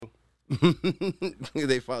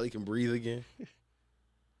They finally can breathe again.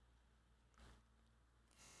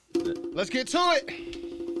 Let's get to it.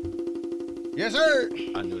 Yes, sir.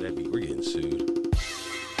 I know that beat. We're getting sued.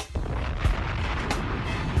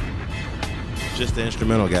 Just the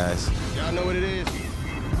instrumental, guys. Y'all know what it is.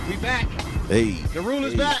 We back. Hey. The rule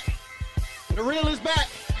is back. The real is back.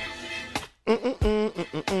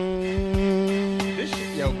 This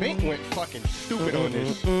shit, yo, Bink went fucking stupid on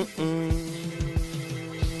this.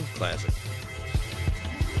 Classic.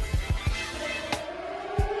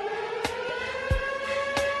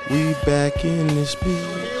 We back in this bitch.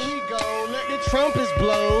 Here we go. Let the trumpets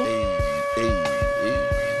blow. Hey.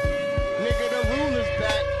 Nigga, the rule is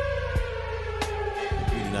back.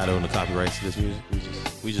 We do not own the copyrights to this music.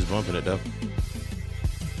 We just bumping it though.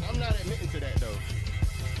 I'm not admitting to that though.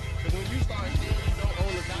 Because when you start saying you don't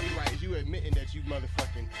own the copyrights, you admitting that you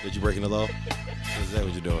motherfucking. Did you breaking the law? Is that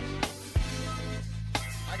what you're doing?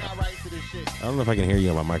 I got rights to this shit. I don't know if I can hear you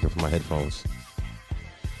on my microphone, my headphones.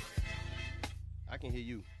 I can hear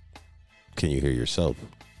you. Can you hear yourself?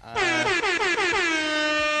 I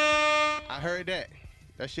heard that.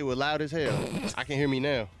 That shit was loud as hell. I can hear me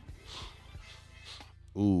now.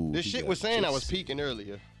 Ooh. This shit was saying I was peaking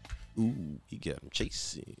earlier. Ooh, he got him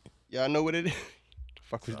chasing. Y'all know what it is?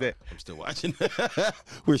 Fuck was that? I'm still watching.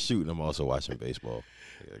 We're shooting. I'm also watching baseball.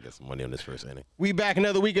 I got some money on this first inning. We back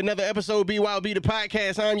another week, another episode. BYB the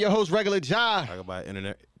podcast. I'm your host, Regular Ja. Talk about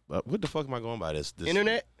internet. What the fuck am I going by this?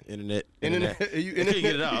 Internet. You internet. I can't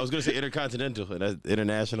get it out. I was gonna say intercontinental, and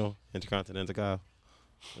that's intercontinental. Kyle.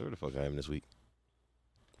 Where the fuck I am this week?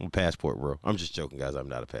 I'm a passport bro. I'm just joking, guys. I'm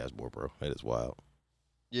not a passport bro. That is wild.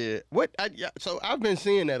 Yeah. So I've been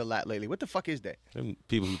seeing that a lot lately. What the fuck is that? Them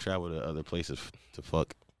people who travel to other places to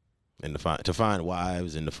fuck and to find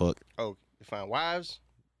wives and to fuck. Oh, to find wives?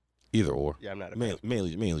 Either or. Yeah, I'm not a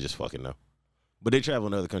mainly just fucking though. But they travel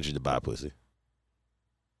in other countries to buy pussy.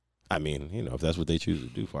 I mean, you know, if that's what they choose to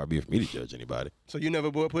do, far be it for me to judge anybody. So you never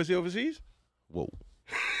bought pussy overseas? Whoa.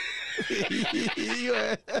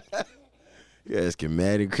 You're asking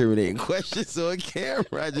mad incriminating questions on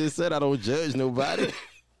camera. I just said I don't judge nobody.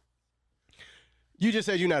 You just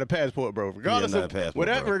said you're not a passport, bro. Regardless not a passport,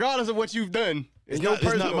 bro. Regardless of what you've done, it's not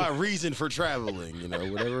my reason for traveling, you know,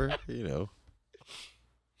 whatever, you know.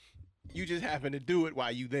 You just happen to do it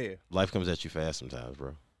while you there. Life comes at you fast sometimes,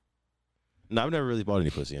 bro. No, I've never really bought any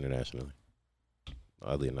pussy internationally.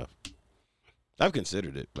 Oddly enough. I've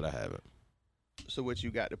considered it, but I haven't. So what,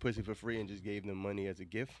 you got the pussy for free and just gave them money as a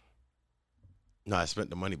gift? No, I spent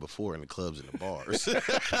the money before in the clubs and the bars.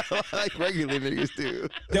 Like regular niggas do.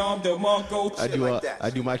 I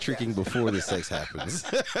do my tricking before the sex happens.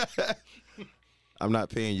 I'm not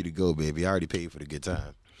paying you to go, baby. I already paid for the good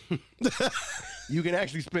time. You can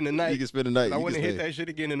actually spend the night. You can spend the night. I want to hit that shit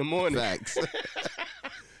again in the morning. Facts.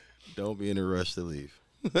 Don't be in a rush to leave.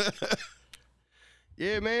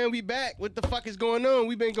 Yeah, man, we back. What the fuck is going on?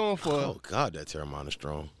 We've been going for... Oh, God, that Terramon is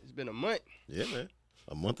strong. It's been a month. Yeah, man.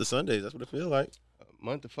 A month of Sundays. That's what it feels like. A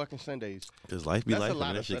month of fucking Sundays. Does life be life? That's a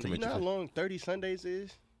lot of Sundays. You know how long 30 Sundays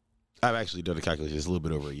is? I've actually done the calculation. It's a little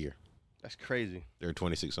bit over a year. That's crazy. There are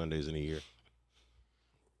 26 Sundays in a year.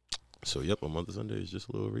 So, yep, a month of Sundays is just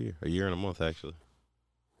a little over a year. A year and a month, actually.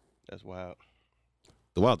 That's wild.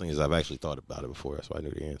 The wild thing is I've actually thought about it before. That's why I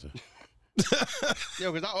knew the answer.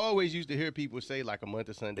 Yo, because I always used to hear people say, like, a month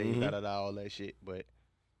of Sundays, all that shit. But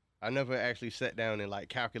I never actually sat down and, like,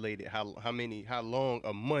 calculated how long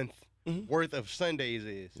a month worth of Sundays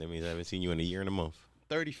is. That means I haven't seen you in a year and a month.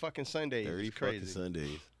 30 fucking Sundays. 30 fucking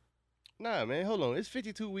Sundays. Nah, man, hold on. It's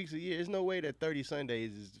 52 weeks a year. There's no way that 30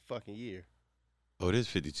 Sundays is the fucking year. Oh, it is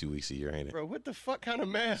 52 weeks a year, ain't it? Bro, what the fuck kind of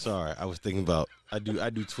math? Sorry, I was thinking about I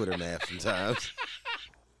do Twitter math sometimes.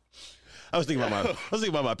 I was thinking about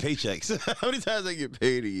my paychecks. How many times I get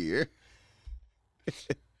paid a year?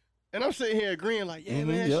 And I'm sitting here agreeing like, yeah,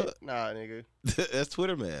 man, yep. shit. Nah, nigga. That's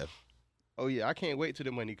Twitter math. Oh yeah, I can't wait till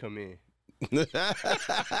the money come in.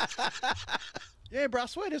 Yeah, bro, I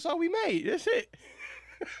swear that's all we made. That's it.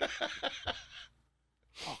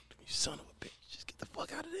 Talk to me, son of a bitch. Just get the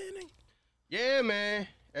fuck out of there, nigga. Yeah, man.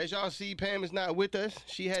 As y'all see, Pam is not with us.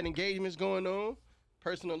 She had engagements going on.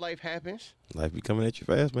 Personal life happens. Life be coming at you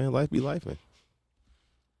fast, man. Life be life, man.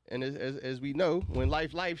 And as we know, when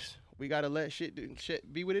life's, we gotta let shit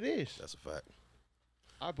be what it is. That's a fact.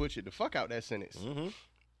 I butchered the fuck out that sentence.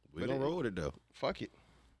 We gonna roll with it though. Fuck it.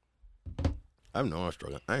 I know I'm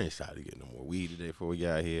struggling. I ain't decided to get no more weed today before we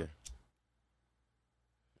got here.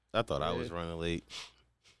 I thought I was running late.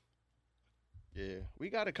 Yeah, we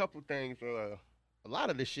got a couple things. A lot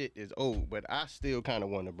of the shit is old, but I still kind of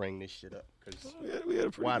want to bring this shit up because we had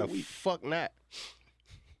a pretty why good the week. fuck not?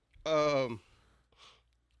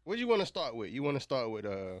 What do you want to start with? You want to start with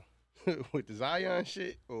with the Zion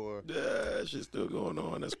shit or? Yeah, shit's still going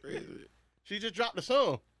on. That's crazy. She just dropped the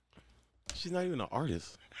song. She's not even an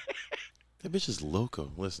artist. That bitch is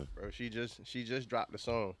loco. Listen, bro. She just dropped the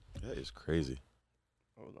song. That is crazy.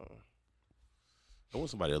 Hold on. I want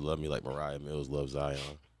somebody to love me like Mariah Mills loves Zion.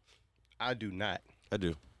 I do not. I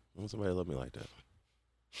do. I want somebody to love me like that.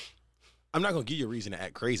 I'm not gonna give you a reason to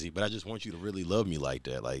act crazy, but I just want you to really love me like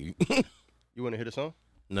that. Like, you want to hear the song?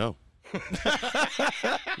 No,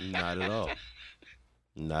 not at all.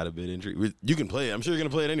 Not a bit intrigued. You can play it. I'm sure you're gonna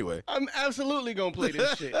play it anyway. I'm absolutely gonna play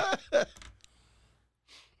this shit.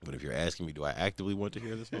 But if you're asking me, do I actively want to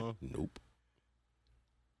hear the song? Nope.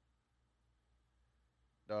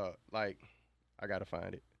 Dog, like, I gotta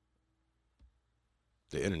find it.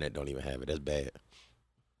 The internet don't even have it. That's bad.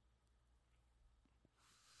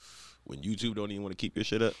 When YouTube don't even want to keep your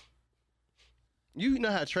shit up. You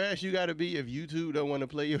know how trash you gotta be if YouTube don't want to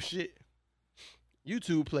play your shit?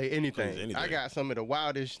 YouTube play anything. I got some of the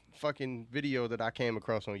wildest fucking video that I came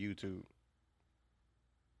across on YouTube.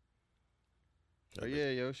 But yeah,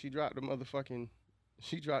 yo, she dropped the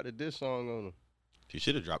diss song on him. She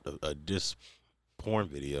should have dropped a diss porn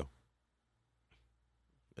video.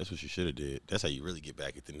 That's what she should have did. That's how you really get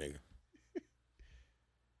back at the nigga.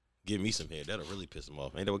 Give me some head. That'll really piss him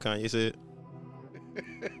off. Ain't that what Kanye said?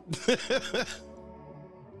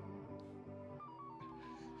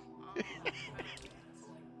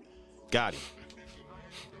 Got him.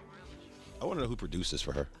 I want to know who produced this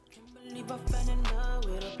for her.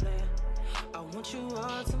 I want you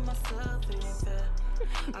all to myself, it ain't fair.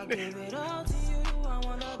 I gave it all to you. I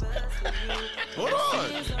want the best for you. Hold on.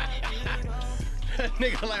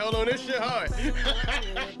 Nigga, like, hold on, this shit hard.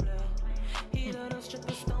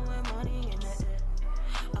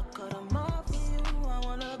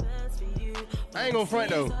 I ain't gonna front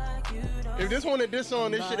though. If this one and this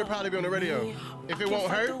song, this shit'll probably be on the radio. If it won't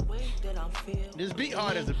hurt, this beat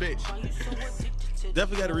hard as a bitch.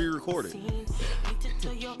 Definitely got to re-record it.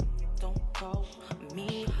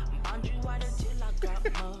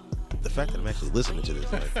 The fact that I'm actually listening to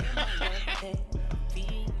this, like,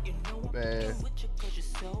 man.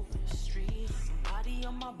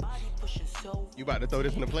 You about to throw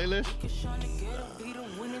this in the playlist?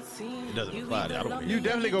 It doesn't apply. I don't. You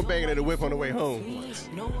definitely gonna bang it in the whip on the way home.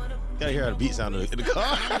 Gotta hear how the beat sounded in the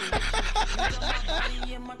car.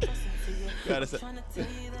 Gotta say.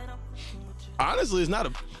 Honestly, it's not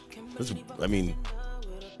a. I mean,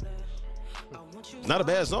 it's not a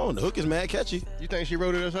bad song. The hook is mad catchy. You think she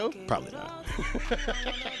wrote it herself? Probably not.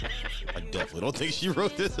 I definitely don't think she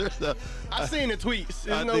wrote this herself. I seen the tweets.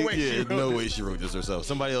 There's no way she wrote this herself.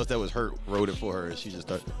 Somebody else that was hurt wrote it for her, and she just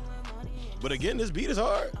started. But again, this beat is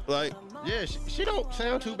hard. Like, yeah, she don't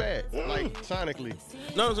sound too bad. Like sonically.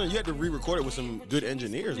 No, I'm saying you had to re-record it with some good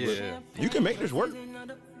engineers. Yeah, but you can make this work.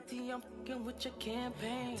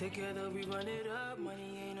 Together we run it up,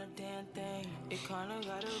 money ain't a damn thing. It kinda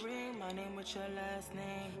got a ring, my name with your last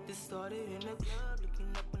name. This started in the club,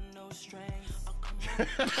 looking up with no strings.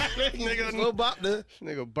 This nigga no bop this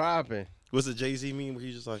nigga bopping. What's the Jay-Z meme where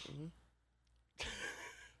he's just like,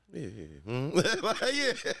 yeah, like,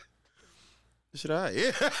 yeah. Should I?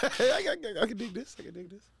 Yeah, I can dig this. I can dig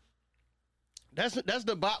this. That's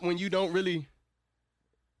the bop when you don't really.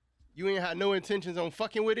 You ain't had no intentions on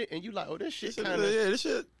fucking with it, and you like, oh, this shit kind of... Yeah, this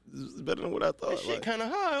shit is better than what I thought. This shit kind of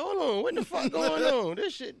hard. Hold on, what the fuck going on?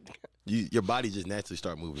 This shit... Your body just naturally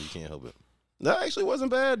start moving. You can't help it. That actually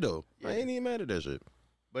wasn't bad, though. Yeah. I ain't even mad at that shit.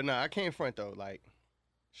 But nah, I can't front, though. Like,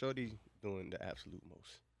 Shorty doing the absolute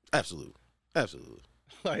most. Absolutely.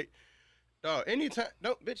 Like, dog, anytime...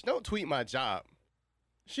 Don't tweet my job.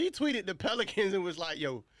 She tweeted the Pelicans and was like,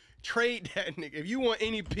 yo... Trade that nigga. If you want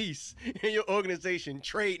any peace in your organization,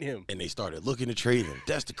 trade him. And they started looking to trade him.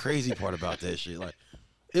 That's the crazy part about that shit. Like,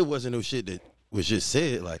 it wasn't no shit that was just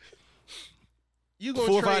said. Like, you gonna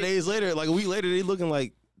 4 or 5 days later, like a week later, they looking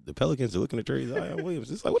like the Pelicans are looking to trade Zion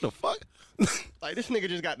Williams. It's like, what the fuck? Like, this nigga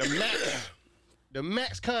just got the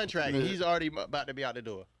max contract, and he's already about to be out the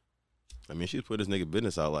door. I mean, she put this nigga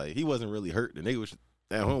business out. Like, he wasn't really hurt. The nigga was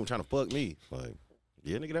at home trying to fuck me. Like,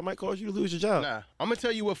 yeah, nigga, that might cause you to lose your job. Nah, I'm going to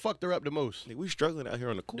tell you what fucked her up the most. Nigga, we struggling out here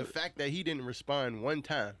on the court. The fact that he didn't respond one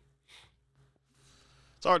time.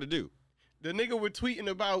 It's hard to do. The nigga was tweeting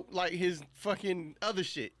about, like, his fucking other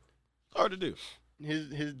shit. It's hard to do.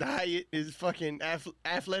 His diet, his fucking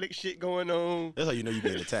athletic shit going on. That's how you know you're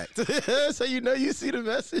being attacked. That's how you know you see the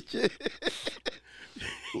message.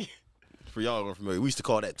 For y'all who are familiar, we used to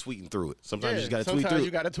call that tweeting through it. Sometimes you just got to tweet through it. Sometimes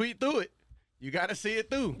you got to tweet through it. You got to see it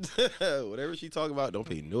through. Whatever she talking about, don't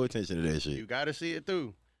pay no attention to that shit. You got to see it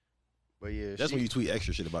through. But yeah, that's when you tweet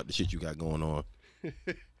extra shit about the shit you got going on.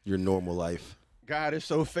 Your normal life. God is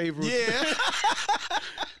so favorable. Yeah.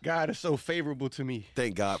 God is so favorable to me.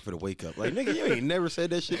 Thank God for the wake up. Like, nigga, you ain't never said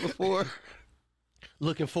that shit before.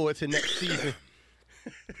 Looking forward to next season.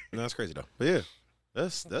 No, that's crazy though. But yeah,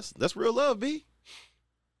 that's real love, B.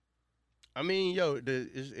 I mean, yo,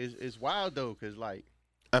 it's wild though, cause like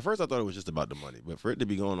at first I thought it was just about the money, but for it to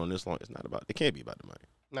be going on this long, it can't be about the money.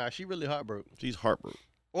 Nah, she really heartbroken. She's heartbroken.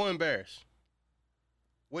 Or embarrassed.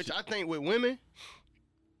 Which I think with women,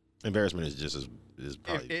 embarrassment is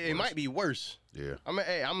probably it might be worse. Yeah. I mean,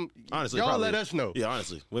 hey, honestly, y'all let us know. Yeah,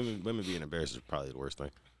 honestly, women being embarrassed is probably the worst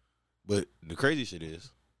thing. But the crazy shit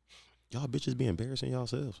is, y'all bitches be embarrassing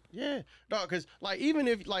yourselves. Yeah, dog. Cause like even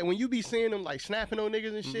if like when you be seeing them like snapping on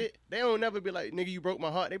niggas and shit, they don't never be like, nigga, you broke my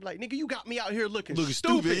heart. They be like, nigga, you got me out here looking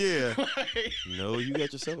stupid. Yeah. No, you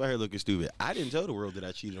got yourself out here looking stupid. I didn't tell the world that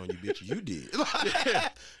I cheated on you, bitch. You did.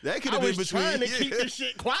 That could have been between. Trying to keep this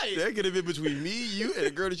shit quiet. That could have been between me, you, and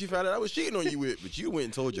the girl that you found out I was cheating on you with. But you went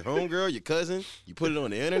and told your homegirl, your cousin. You put it on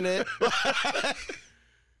the internet.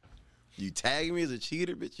 You tagged me as a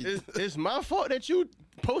cheater, bitch. It's my fault that you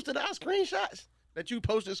posted our screenshots. That you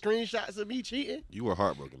posted screenshots of me cheating. You were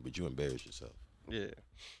heartbroken, but you embarrassed yourself. Yeah.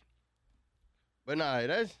 But nah,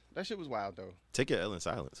 that shit was wild though. Take your L in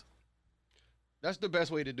silence. That's the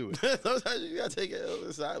best way to do it. Sometimes you gotta take your L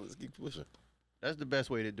in silence. Keep pushing. That's the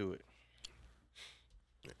best way to do it.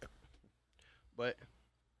 Yeah. But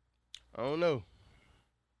I don't know.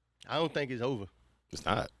 I don't think it's over. It's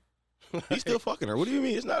not. He's still fucking her. What do you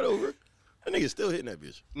mean it's not over? That nigga's still hitting that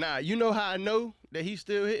bitch. Nah, you know how I know that he's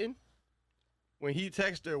still hitting? When he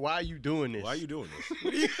texts her, why are you doing this? Why are you doing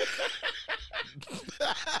this?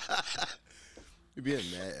 You're being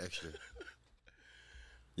mad extra.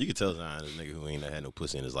 You can tell Zion is a nigga who ain't had no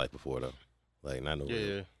pussy in his life before, though. Like, not no real.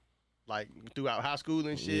 Yeah. Like, throughout high school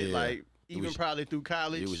and shit. Yeah. Like, even probably through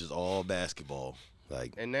college. It was just all basketball.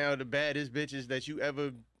 Like, and now the baddest bitches that you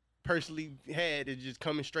ever personally had is just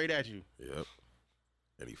coming straight at you. Yep.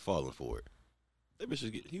 And he falling for it. That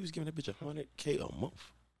bitch he was giving that bitch $100K a month.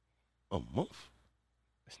 A month?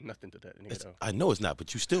 That's nothing to that nigga, though. I know it's not,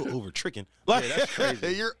 but you still over tricking. Like, yeah, that's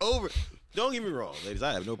crazy. You're over. Don't get me wrong, ladies.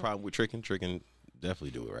 I have no problem with tricking. Tricking,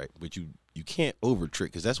 definitely do it, right? But you can't over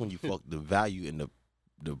trick because that's when you fuck the value in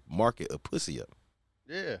the market of pussy up.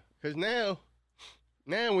 Yeah, because now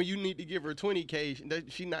when you need to give her $20K,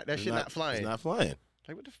 that shit not flying. It's not flying.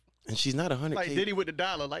 Like, what the and she's not $100K. Like Diddy with the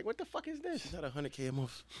dollar. Like, what the fuck is this? She's not $100K a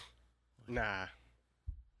month. Nah.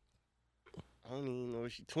 I don't even know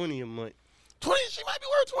if she's 20 a month. 20? She might be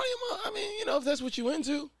worth 20 a month. I mean, you know, if that's what you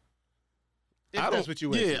into. If that's what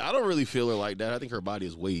you into. Yeah, I don't really feel her like that. I think her body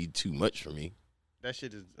is way too much for me. That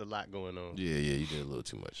shit is a lot going on. Yeah, you did a little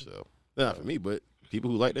too much, so. Not for me, but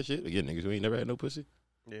people who like that shit, again, niggas who ain't never had no pussy.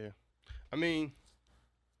 Yeah. I mean,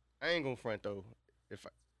 I ain't gonna front, though.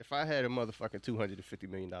 If I had a motherfucking $250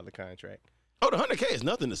 million contract. Oh, the $100K is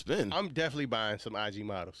nothing to spend. I'm definitely buying some IG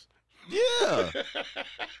models. Yeah.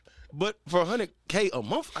 But for $100K a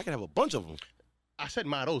month, I can have a bunch of them. I said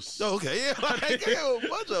models. Oh, okay, yeah. I can have a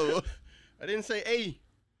bunch of them. I didn't say A.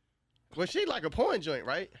 Well, she like a porn joint,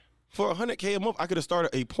 right? For $100K a month, I could have started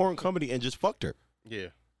a porn company and just fucked her. Yeah.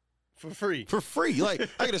 For free. For free. Like,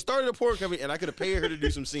 I could have started a porn company and I could have paid her to do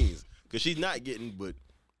some scenes. Because she's not getting but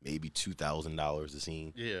maybe $2,000 a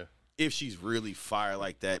scene. Yeah. If she's really fire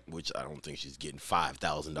like that, which I don't think she's getting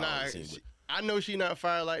 $5,000 a scene. I know she not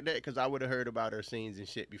fire like that because I would have heard about her scenes and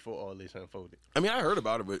shit before all this unfolded. I mean, I heard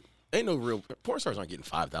about her, but ain't no real porn stars aren't getting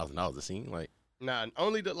 $5,000 a scene. Like, nah,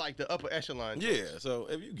 only the upper echelon. Yeah, so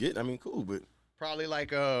if you get, I mean, cool, but probably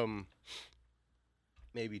like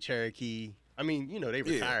maybe Cherokee. I mean, you know they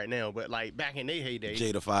retired now, but like back in their heyday,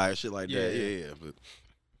 Jada Fire, shit like that. Yeah.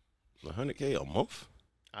 But $100K a month,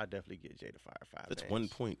 I'll definitely get Jada Fire. That's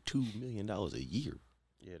 $1.2 million a year.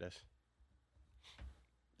 Yeah,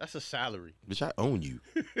 that's a salary. Bitch, I own you.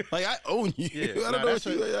 Like, I own you. Yeah, I don't know what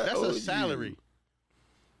you. That's a salary. You.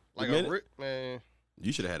 Like man.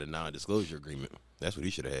 You should have had a non-disclosure agreement. That's what he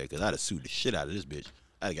should have had, because I'd have sued the shit out of this bitch.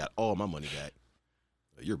 I'd have got all my money back.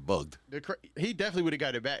 You're bugged. He definitely would have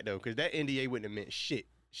got it back, though, because that NDA wouldn't have meant shit.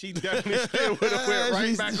 She definitely still would have went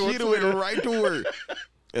right back on Twitter. She'd have went right to work.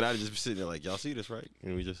 And I'd just be sitting there like, y'all see this, right?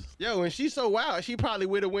 And we just... Yo, and she's so wild. She probably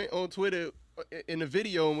would have went on Twitter in the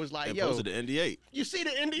video and was like, and yo. posted the NDA. You see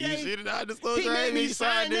the NDA? You see the non-disclosure? He made me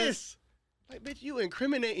sign this. Like, bitch, you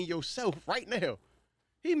incriminating yourself right now.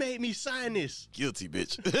 He made me sign this. Guilty,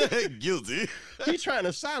 bitch. Guilty. He trying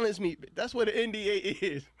to silence me. That's what an NDA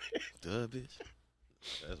is. Duh, bitch.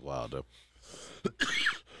 That's wild, though.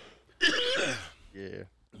 Yeah.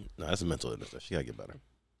 No, that's a mental illness. She gotta get better.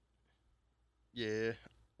 Yeah.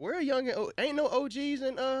 Where are young and ain't no OGs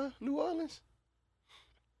in New Orleans?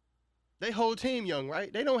 They whole team young,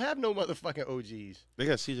 right? They don't have no motherfucking OGs. They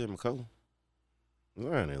got CJ McCollum.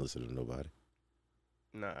 I ain't listening to nobody.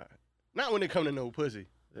 Nah. Not when it come to no pussy.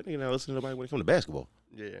 That nigga not listening to nobody when it come to basketball.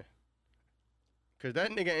 Yeah. Cause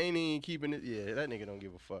that nigga ain't even keeping it. Yeah, that nigga don't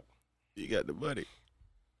give a fuck. He got the money.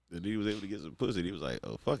 The dude was able to get some pussy. He was like,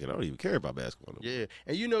 "Oh fuck it, I don't even care about basketball." No yeah,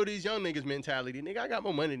 and you know these young niggas' mentality. Nigga, I got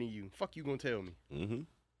more money than you. Fuck you gonna tell me? Mm-hmm.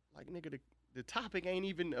 Like nigga, the topic ain't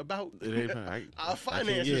even about our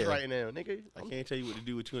finances right now, nigga. I can't tell you what to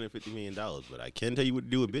do with $250 million, but I can tell you what to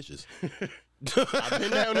do with bitches. I've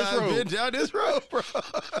been down this road. I've been down this road, bro.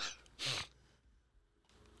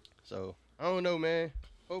 So I don't know, man.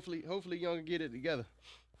 Hopefully, y'all can get it together.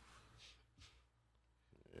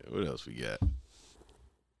 Yeah, what else we got?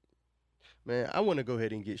 Man, I want to go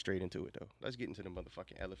ahead and get straight into it, though. Let's get into the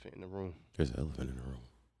motherfucking elephant in the room. There's an elephant in the room.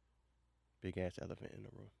 Big-ass elephant in the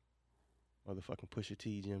room. Motherfucking Pusha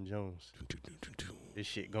T, Jim Jones. This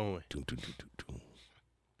shit going.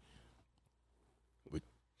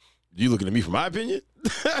 You looking at me for my opinion?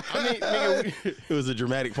 I mean, nigga, it was a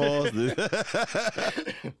dramatic pause.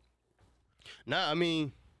 Nah, I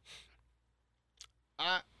mean,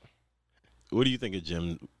 what do you think of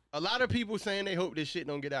Jim? A lot of people saying they hope this shit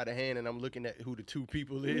don't get out of hand, and I'm looking at who the two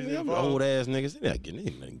people is. Yeah, old ass niggas. They're not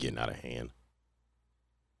getting out of hand.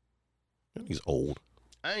 He's old.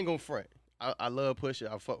 I ain't gonna front. I love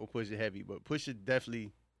Pusha. I fuck with Pusha heavy, but Pusha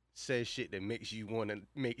definitely says shit that makes you want to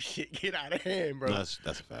make shit get out of hand, bro. No,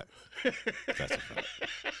 that's a fact. That's a fact.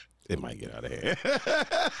 It might get out of hand.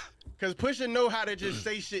 Cause Pusha know how to just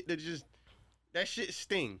say shit that shit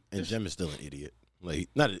sting. And Jim is still an idiot. Like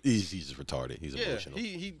he's just retarded. He's emotional.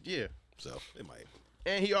 He So it might.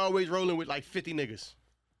 And he always rolling with like 50 niggas.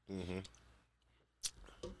 Mm-hmm.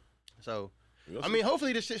 So I mean,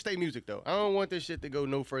 hopefully this shit stay music though. I don't want this shit to go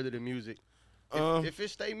no further than music. If it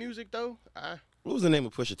stay music though, what was the name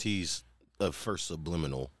of Pusha T's first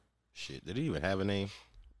subliminal shit? Did he even have a name?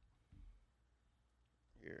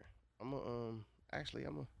 Here,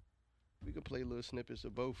 we could play little snippets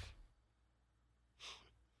of both.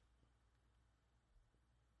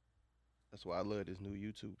 That's why I love this new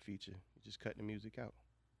YouTube feature. You just cut the music out.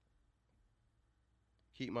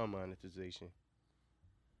 Keep my monetization.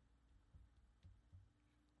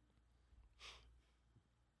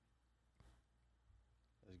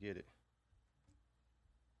 Let's get it.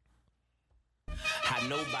 I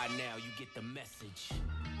know by now you get the message.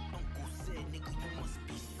 Uncle said, nigga, you must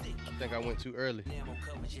be sick. I think I went too early. Enamel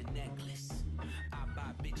covers your necklace. I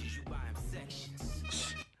buy bitches, you buy them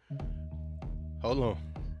sections. Hold on.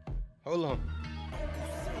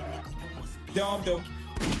 Dom.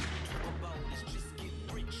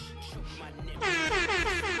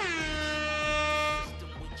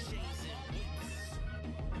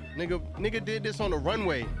 Nigga did this on the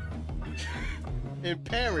runway in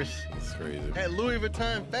Paris. That's crazy. At Louis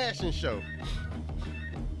Vuitton fashion show.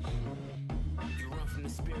 You run from the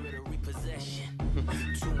spirit of repossession.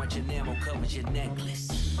 Too much enamel covers your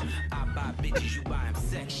necklace. I buy bitches, you buy them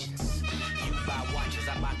sections. You buy watches,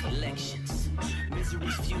 I buy collections.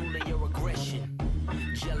 Misery's fueling your aggression.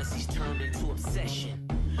 Jealousy's turned into obsession.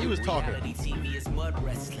 He was talking. Reality TV is mud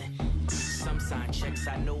wrestling. Some sign checks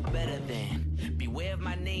I know better than. Beware of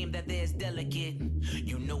my name that there's delicate.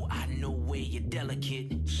 You know I know where you're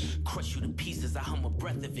delicate. Crush you to pieces, I hum a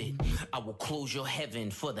breath of it. I will close your heaven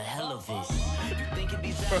for the hell of it. You think it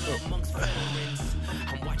be valor amongst veterans?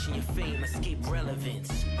 I'm watching your fame escape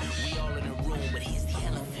relevance. We all in a room, but here's the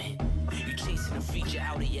elephant. You chasing a feature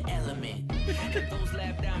out of your element. And those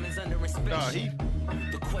lab diamonds under inspection.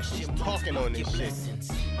 The question talking on this shit.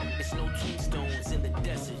 It's no tombstones in the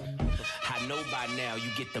desert. I know by now you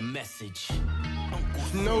get the message.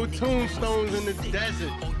 No tombstones in the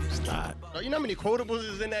desert. Stop. Oh, you know how many quotables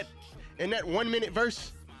is in that 1 minute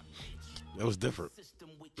verse? That was different.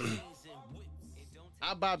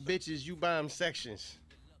 I buy bitches, you buy them sections.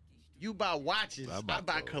 You buy watches, I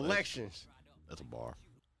buy collections. That's a bar.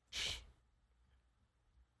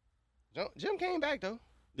 Jim came back though.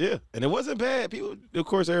 Yeah, and it wasn't bad. People, of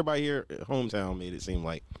course, everybody here at hometown made it seem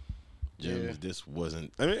like Jim, this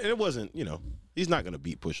wasn't. I mean, it wasn't. You know, he's not gonna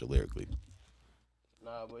beat Pusha lyrically.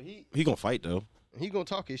 Nah, but he gonna fight though. He gonna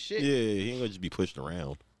talk his shit. Yeah, he ain't gonna just be pushed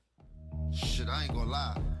around. Shit, I ain't gonna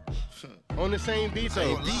lie. On the same beat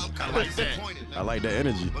though. I'm like disappointed. I like that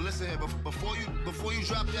energy. But listen here, before you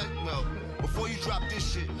drop that, before you drop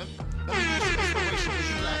this shit, let me give you some inspiration because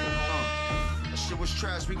you lacking. Shit was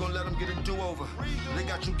trash, we gon' let them get a do-over. They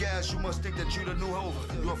got you gas, you must think that you the new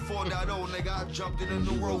Hova. You a 4.0, nigga, I jumped in a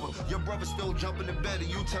new Rover. Your brother still jumping in bed and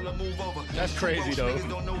you tell him move over. That's crazy, though. Niggas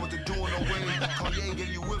don't know what to do in no way. Kanye gave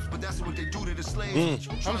you whips, but that's what they do to the slaves.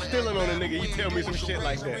 I'm stealing on a nigga, you tell me some shit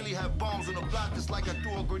like that. I really have bombs on the block just like I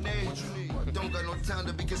threw a grenade. Don't got no time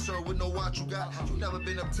to be concerned with no watch you got. You never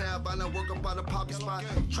been uptown, by now work up by the poppy spot.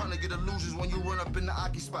 Trying to get illusions when you run up in the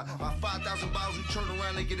Aki spot. By 5,000 bottles, you turn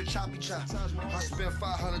around and get a choppy chop. I spent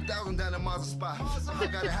 500,000 down in Mazda spot. I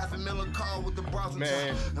got a $500,000 car with the bras on top.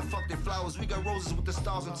 And fuck their flowers, we got roses with the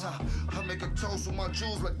stars on top. I make a toast with my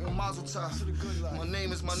jewels like a mazel tov. My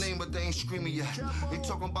name is my name, but they ain't screaming yet. They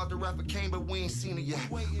talking about the rapper Kane, but we ain't seen it yet.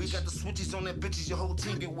 We got the switches on that bitches, your whole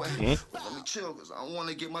team get wet. Let me chill, cause I don't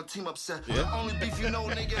wanna get my team upset. The only beef you know,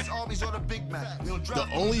 nigga, is Arby's or the Big Mac. The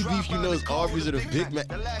only beef you know is Arby's or the Big Mac.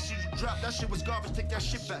 The last shit you dropped, that shit was garbage, take that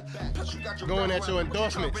shit back. Plus you got your Going at your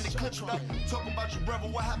endorsements. Talking about your brother,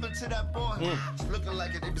 what happened to that boy? It's looking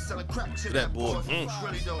like it, they be selling crap to that boy.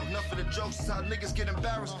 Really though, enough of the jokes, is how niggas get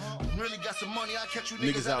embarrassed. Really got some money, I catch you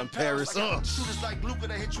niggas out in Paris. Like shooters like Luca,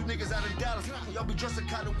 they hit you niggas out in Dallas. Y'all be dressing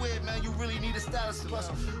kinda weird, man, you really need a stylist. Plus,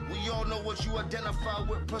 we all know what you identify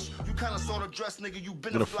with. Plus, you kinda sorta dress, nigga, you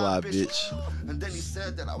been a fly bitch. And then he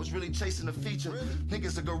said that I was really chasing a feature.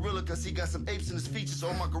 Niggas a gorilla cause he got some apes in his features.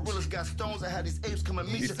 All my gorillas got stones, I had these apes come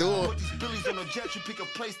and meet you. Put these billies on a jet, you pick a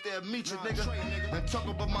place there, meet you, nigga. And talk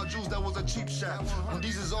about my jewels, that was a cheap shot. And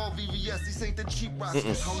these is all VVS, these ain't the cheap rocks. I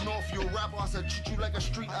don't know if you a rapper, I said treat you like a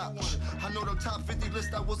street op. I know the top 50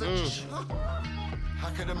 list, I was a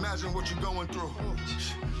I can imagine what you're going through.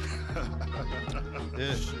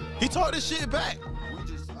 He talked this shit back.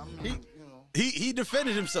 He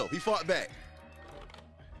defended himself. He fought back.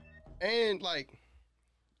 And like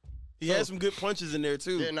he had some good punches in there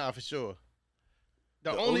too. Yeah, nah, for sure.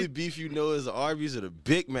 The only beef you know is the Arby's or the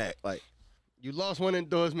Big Mac. Like you lost one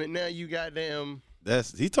endorsement, now you goddamn.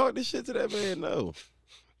 He talked this shit to that man. No.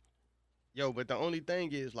 Yo, but the only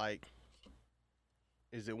thing is like,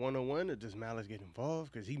 is it 101 or does Malice get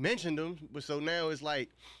involved? Because he mentioned them, but so now it's like.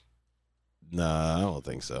 Nah, I don't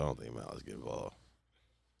think so. I don't think Malice get involved.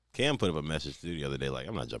 Cam put up a message to the other day like,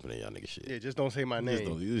 I'm not jumping in y'all nigga shit. Yeah, just don't say my name. Just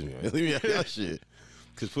don't use me. Leave me out of y'all shit.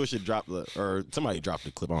 Because Pusha dropped somebody dropped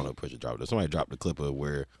the clip. I don't know if Pusha dropped it. Somebody dropped the clip of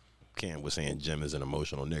where Cam was saying Jim is an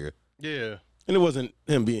emotional nigga. Yeah. And it wasn't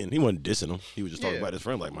him he wasn't dissing him. He was just talking about his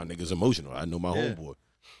friend like, my nigga's emotional. I know my homeboy.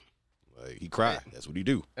 Like, he cried. That's what he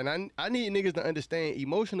do. And I need niggas to understand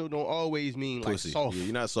emotional don't always mean pussy. Like soft. Yeah,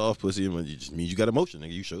 you're not soft pussy. It just means you got emotion,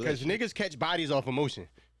 nigga. You show that. Because niggas catch bodies off emotion.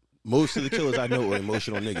 Most of the killers I know are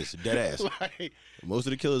emotional niggas. Dead ass. Like, most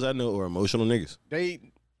of the killers I know are emotional niggas.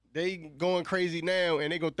 They going crazy now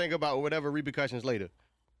and they gonna think about whatever repercussions later.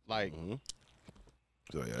 Like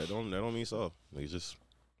so yeah, that don't mean soft. Niggas just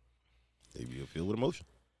they be filled with emotion.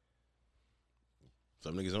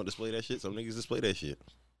 Some niggas don't display that shit, some niggas display that shit.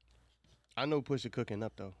 I know Pusha cooking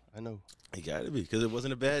up though. I know. He gotta be, because it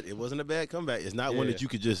wasn't a bad comeback. It's not one that you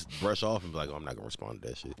could just brush off and be like, oh, I'm not gonna respond to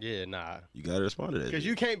that shit. Yeah, nah. You gotta respond to that. Because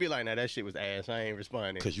you can't be like, nah, that shit was ass. I ain't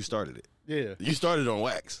responding. Because you started it. Yeah. You started on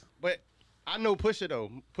wax. But I know Pusha though.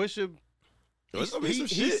 Pusha it's gonna be some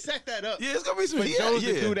shit. He set that up. Yeah, it's gonna be some shit. Jones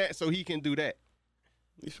to do that so he can do that.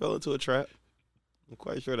 He fell into a trap. I'm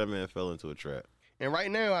quite sure that man fell into a trap. And right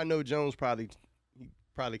now I know Jones probably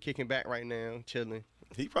kicking back right now, chilling.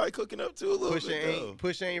 He probably cooking up too a little bit.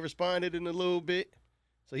 Pusha ain't responded in a little bit,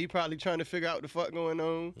 so he probably trying to figure out what the fuck going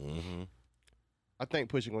on. I think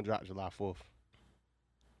Pusha gonna drop July 4th.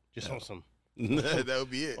 Just on some. That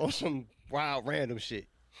would be it. On some wild random shit.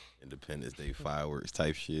 Independence Day fireworks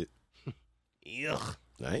type shit. Yuck.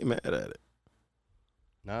 I ain't mad at it.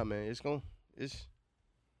 Nah, man,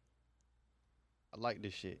 I like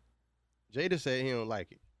this shit. Jada said he don't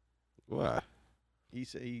like it. Why? He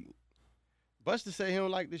said Busta said he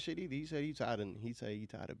don't like this shit either. He said he tired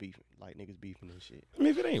of beefing, like niggas beefing and shit. I mean,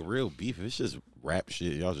 if it ain't real beef, if it's just rap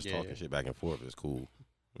shit, y'all just talking shit back and forth, it's cool.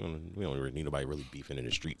 We don't really need nobody really beefing in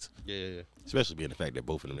the streets. Yeah. Especially being the fact that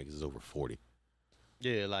both of them niggas is over 40.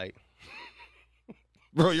 Yeah, like.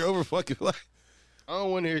 Bro, you're over fucking like. I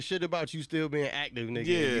don't want to hear shit about you still being active, nigga.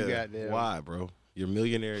 Yeah. You goddamn. Why, bro? You're a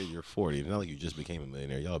millionaire, you're 40. It's not like you just became a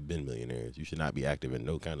millionaire. Y'all been millionaires. You should not be active in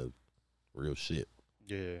no kind of real shit.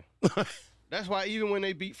 Yeah. That's why even when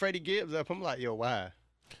they beat Freddie Gibbs up, I'm like, yo, why?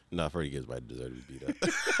 Nah, Freddie Gibbs might deserve to be beat up.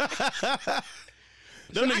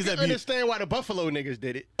 So I can understand why the Buffalo niggas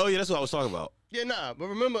did it. Oh yeah, that's what I was talking about. Yeah, nah, but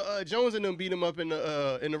remember Jones and them beat him up in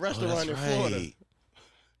the restaurant in Florida.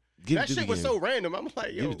 That shit was so random. I'm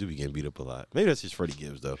like, yo. Gibbs do be getting beat up a lot. Maybe that's just Freddie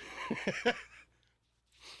Gibbs though.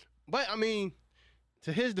 But I mean,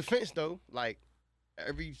 to his defense though, like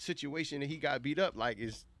every situation that he got beat up, like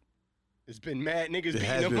it's been mad niggas beating him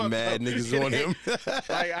up. It has been mad niggas on him.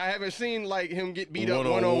 Like I haven't seen like him get beat up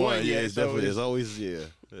one-on-one yet. It's definitely. It's always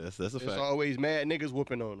That's a fact. It's always mad niggas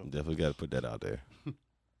whooping on him. Definitely got to put that out there.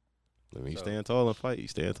 I mean, you stand tall and fight. You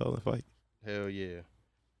stand tall and fight. Hell yeah.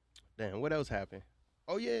 Damn, what else happened?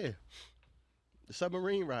 Oh yeah, the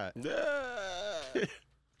submarine ride.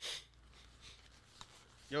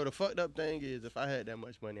 Yo, the fucked up thing is, if I had that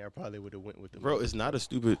much money, I probably would have went with them. Bro, it's not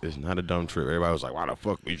a dumb trip. Everybody was like, why the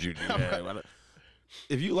fuck would you do that?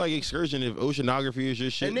 If you like excursion, if oceanography is your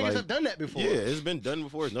shit. And niggas have done that before. Yeah, it's been done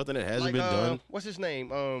before. It's nothing that hasn't been done. What's his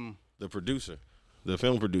name? The producer. The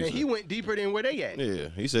film producer. And he went deeper than where they at. Yeah,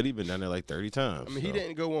 he said he been down there like 30 times. I mean, he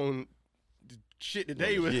didn't go on the shit that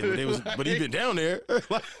they was. Yeah, but he been down there.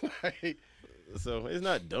 So it's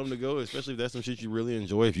not dumb to go, especially if that's some shit you really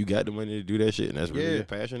enjoy. If you got the money to do that shit and that's really your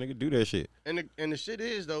passion, nigga, do that shit. And the shit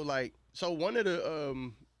is though, like, so one of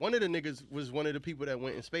the niggas was one of the people that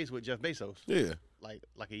went in space with Jeff Bezos. Yeah,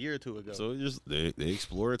 like a year or two ago. So just they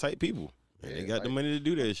explorer type people, and they got the money to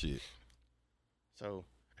do that shit. So,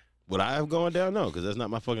 would I have gone down? No, because that's not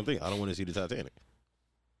my fucking thing. I don't want to see the Titanic.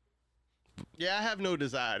 Yeah, I have no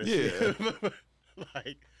desire to see it.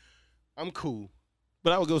 Like, I'm cool.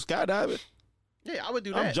 But I would go skydiving. Yeah, I would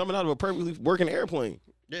do that. I'm jumping out of a perfectly working airplane.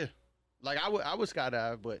 Yeah, like I would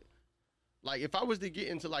skydive, but like if I was to get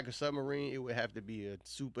into like a submarine, it would have to be a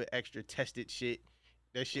super extra tested shit.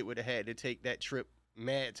 That shit would have had to take that trip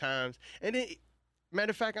mad times. And then, matter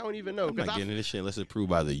of fact, I don't even know. I'm not getting into this shit unless it's approved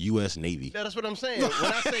by the U.S. Navy. Yeah, that's what I'm saying.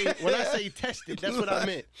 When I say tested, that's what I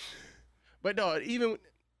meant. But no, even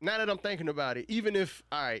now that I'm thinking about it, even if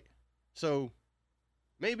so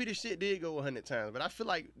maybe the shit did go 100 times, but I feel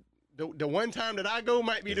like the one time that I go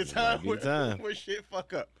might be the time where shit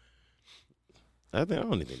fuck up. I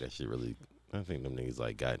don't even think that shit really. I think them niggas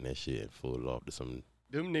like gotten that shit and folded off to some.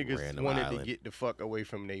 Them niggas wanted to get the fuck away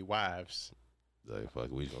from their wives. Like, fuck,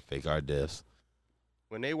 we gonna fake our deaths.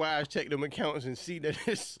 When they wives check them accounts and see that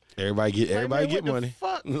it's everybody get money.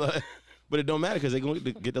 Fuck? But it don't matter because they gonna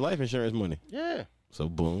get the life insurance money. Yeah. So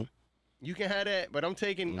boom. You can have that, but I'm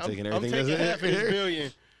taking half of that's this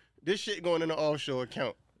billion. This shit going in an offshore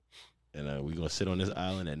account. And we gonna sit on this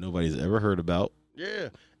island that nobody's ever heard about. Yeah,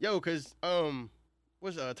 yo, cause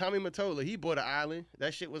what's Tommy Mottola? He bought an island.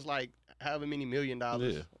 That shit was like however many $1 million.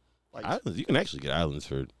 Yeah, like islands. You can actually get islands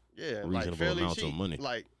for reasonable amounts of money.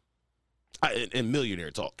 Like in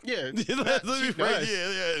millionaire talk. Yeah,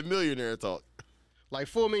 yeah, millionaire talk. Like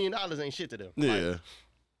 $4 million ain't shit to them. Yeah. Like,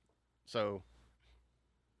 so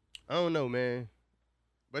I don't know, man.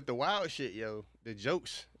 But the wild shit, yo, the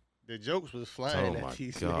jokes was flying at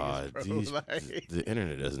these niggas, bro. The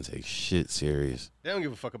internet doesn't take shit serious. They don't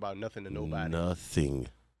give a fuck about nothing to nobody.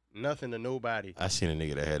 Nothing to nobody. I seen a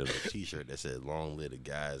nigga that had a little t-shirt that said "Long live the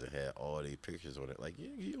guys" and had all these pictures on it. Like,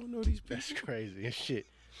 yeah, you don't know these people. That's crazy as shit.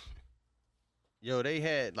 Yo, they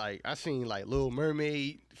had like I seen like Little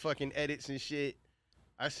Mermaid fucking edits and shit.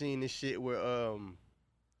 I seen this shit where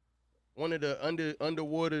one of the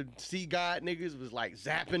underwater sea god niggas was like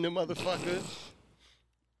zapping the motherfucker.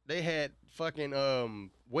 They had fucking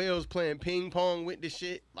whales playing ping pong with the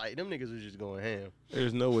shit. Like, them niggas was just going ham.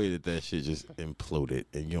 There's no way that shit just imploded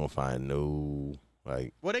and you don't find no,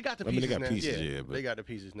 like... Well, they got the pieces now. They got pieces, but... They got the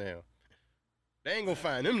pieces now. They ain't gonna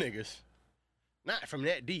find them niggas. Not from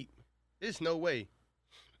that deep. There's no way.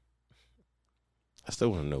 I still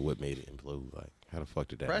want to know what made it implode. Like, how the fuck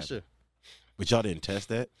did that Pressure. happen? But y'all didn't test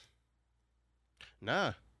that?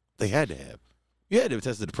 Nah. They had to have. You had to have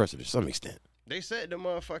tested the pressure to some extent. They said the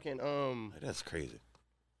motherfucking That's crazy.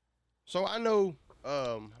 So I know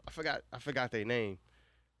I forgot their name.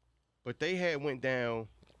 But they had went down.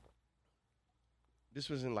 This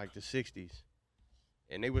was in like the 60s.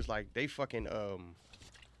 And they was like they fucking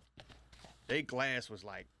they glass was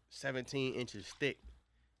like 17 inches thick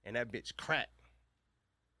and that bitch cracked.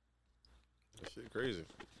 That shit crazy.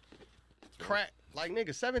 Crack. Like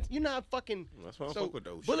nigga, 17. You know how fucking that's why I fuck with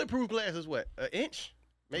those bulletproof glass is what? An inch?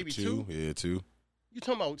 Maybe two? Yeah, 2. You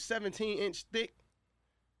talking about 17-inch thick?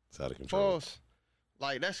 It's out of control. False.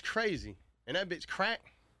 Like, that's crazy. And that bitch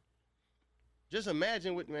crack. Just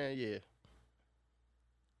imagine what, man, yeah.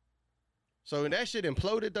 So when that shit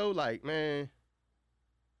imploded, though, like, man,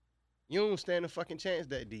 you don't stand a fucking chance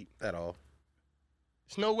that deep. At all.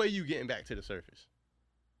 There's no way you getting back to the surface.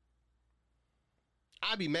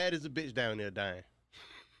 I'd be mad as a bitch down there dying.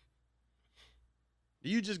 Do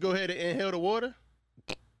you just go ahead and inhale the water?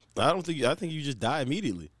 I think you just die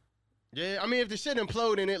immediately. Yeah, I mean, if the shit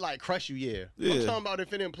implode and it, like, crush you, yeah. I'm talking about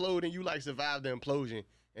if it implode and you, like, survive the implosion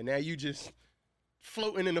and now you just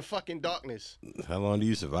floating in the fucking darkness. How long do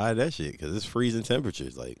you survive that shit? Because it's freezing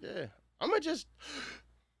temperatures. Like, yeah, I'm gonna just.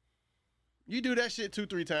 You do that shit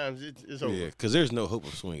 2-3 times, it's over. Yeah, because there's no hope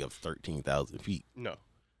of swimming up 13,000 feet. No,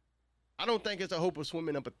 I don't think it's a hope of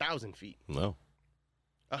swimming up 1,000 feet. No,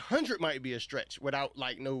 100 might be a stretch without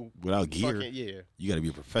without gear. Fucking, yeah, you got to be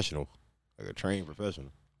a professional, like a trained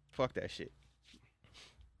professional. Fuck that shit.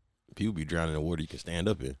 People be drowning in water you can stand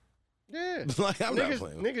up in. Yeah, like I'm not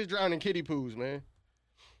playing. Niggas drowning kiddie pools, man.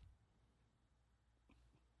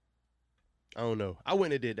 I don't know. I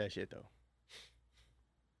wouldn't have did that shit though.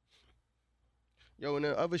 Yo, and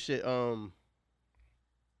the other shit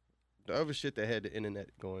that had the internet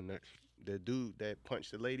going nuts, the dude that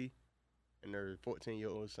punched the lady and her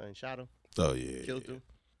 14-year-old son shot him. Oh, yeah. Killed him.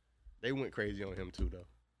 They went crazy on him, too, though.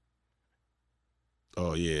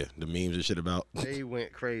 Oh, yeah. The memes and shit about. They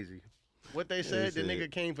went crazy. What they said, the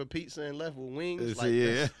nigga came for pizza and left with wings. Like,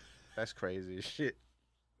 yeah. That's crazy as shit.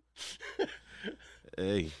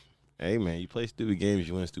 Hey, man, you play stupid games,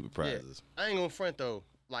 you win stupid prizes. Yeah. I ain't gonna front, though.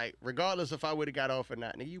 Like, regardless if I would have got off or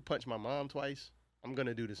not, nigga, you punch my mom twice, I'm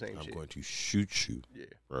gonna do the same shit. I'm going to shoot you. Yeah.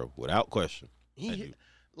 Bro, without question.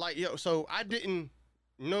 So I didn't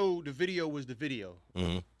know the video was the video.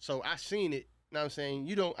 Mm-hmm. So I seen it. Know what I'm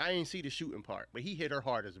saying? I ain't see the shooting part, but he hit her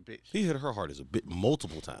hard as a bitch. He hit her hard as a bitch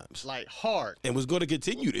multiple times. Like, hard. And was going to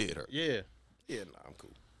continue to hit her. Yeah. Yeah, nah, I'm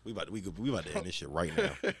cool. We about to end this shit right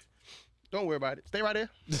now. Don't worry about it. Stay right there.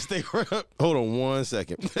 Stay right up. Hold on 1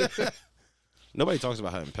 second. Nobody talks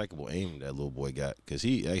about how impeccable aim that little boy got, because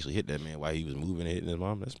he actually hit that man while he was moving and hitting his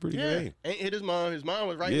mom. That's pretty good aim. Ain't hit his mom. His mom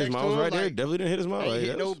was right next to him. His mom was right there. Definitely didn't hit his mom. Ain't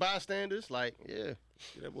hit no bystanders. Like, yeah.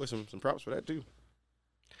 Give that boy some props for that, too.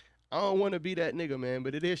 I don't want to be that nigga, man,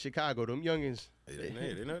 but it is Chicago. Them youngins. They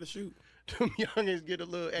know how to shoot. Them youngins get a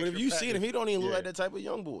little extra. But if you seen him, he don't even look like that type of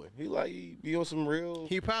young boy. He be on some real.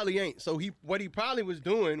 He probably ain't. So what he probably was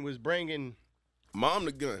doing was bringing mom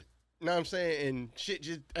the gun. You know what I'm saying? And shit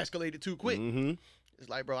just escalated too quick. Mm-hmm. It's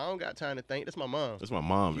like, bro, I don't got time to think. That's my mom. That's my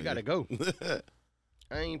mom. You gotta go.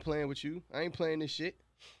 I ain't playing with you. I ain't playing this shit.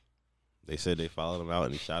 They said they followed him out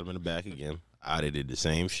and he shot him in the back again. I did the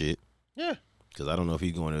same shit. Yeah. Because I don't know if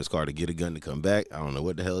he's going to his car to get a gun to come back. I don't know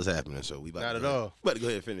what the hell is happening. So we about to go ahead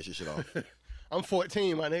and finish this shit off. I'm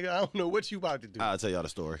 14, my nigga. I don't know what you about to do. I'll tell y'all the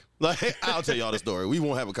story. I'll tell y'all the story. We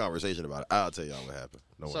won't have a conversation about it. I'll tell y'all what happened.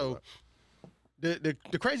 Don't worry about it.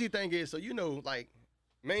 The crazy thing is, so like,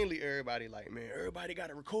 mainly everybody like, man, everybody got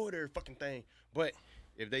to record their fucking thing. But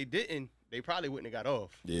if they didn't, they probably wouldn't have got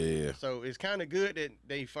off. Yeah. So it's kind of good that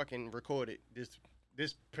they fucking recorded this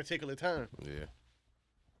particular time. Yeah.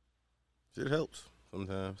 It helps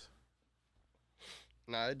sometimes.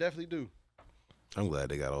 Nah, it definitely do. I'm glad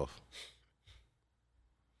they got off.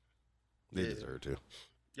 They deserve to.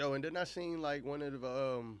 Yo, and then I seen like one of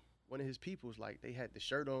his peoples, like they had the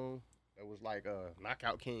shirt on that was like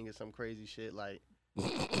Knockout King or some crazy shit. Like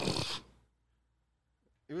it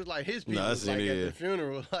was like his people at the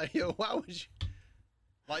funeral. Like, yo, why would you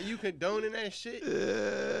you condoning that shit?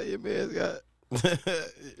 Yeah, your man's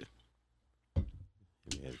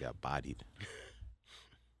got bodied.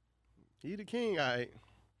 He the king, all right.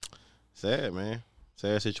 Sad, man.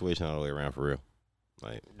 Sad situation all the way around, for real.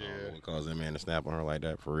 Like, I don't know what caused that man to snap on her like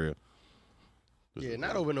that, for real.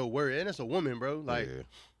 Not over no word. And it's a woman, bro. Like,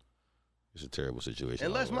 it's a terrible situation.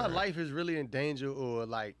 Unless my life is really in danger or,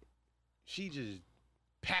 like, she just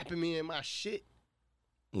papping me in my shit.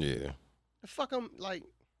 Yeah. The fuck I'm, like...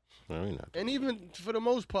 No, he not. And even for the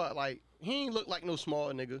most part, like, he ain't look like no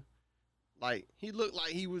small nigga. Like, he looked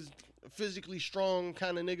like he was a physically strong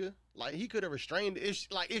kind of nigga. Like, he could have restrained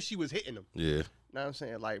if she was hitting him. Yeah. Know what I'm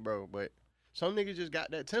saying? Like, bro, but some niggas just got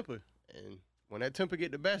that temper. And when that temper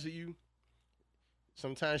get the best of you,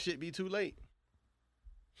 sometimes shit be too late.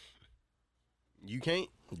 You can't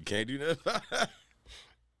do nothing.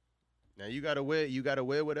 Now you gotta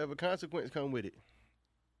wear whatever consequence come with it.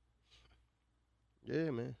 Yeah,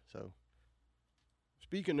 man. So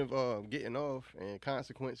speaking of getting off and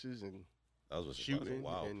consequences and shooting,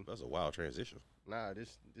 that's a wild transition. Nah,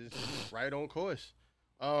 this is right on course.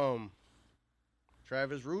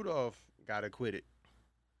 Travis Rudolph got acquitted.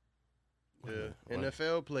 The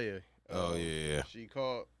NFL player. Oh yeah.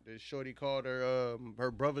 Shorty called her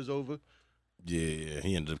brothers over. Yeah,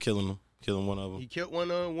 he ended up killing one of them. He killed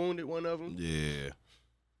one of them, wounded one of them. Yeah.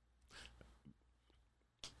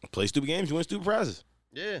 Play stupid games, you win stupid prizes.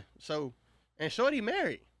 Yeah. So, and Shorty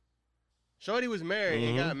married. Shorty was married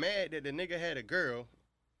and got mad that the nigga had a girl.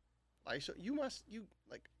 Like, so you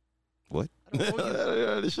like. What? I don't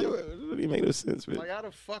know this shit doesn't even make no sense, man. Like, how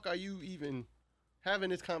the fuck are you even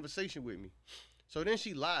having this conversation with me? So then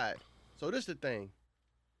she lied. So this the thing.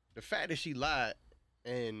 The fact that she lied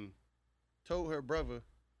and told her brother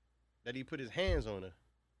that he put his hands on her.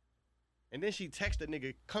 And then she texted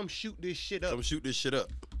nigga, come shoot this shit up. Come shoot this shit up.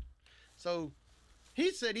 So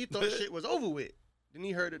he said he thought shit was over with. Then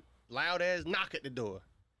he heard a loud ass knock at the door.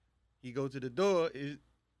 He go to the door, is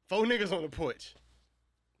 4 niggas on the porch.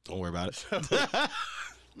 Don't worry about it.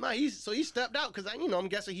 So he stepped out because I'm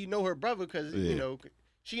guessing he know her brother because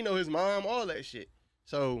she know his mom, all that shit.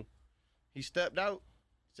 So he stepped out,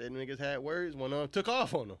 said niggas had words, one of them took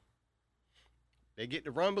off on him. They get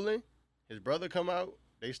to rumbling, his brother come out,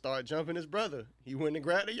 they start jumping his brother. He went and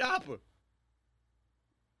grabbed the yapper.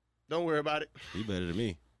 Don't worry about it. He better than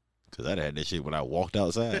me because I'd had that shit when I walked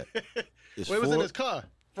outside. It was in his car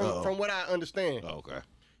from what I understand. Oh, okay.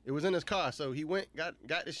 It was in his car. So he went, got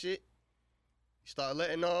the shit. He started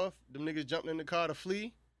letting off. Them niggas jumped in the car to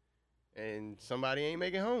flee. And somebody ain't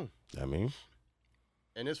make it home. I mean.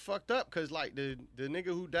 And it's fucked up because, like, the nigga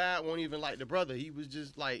who died won't even like the brother. He was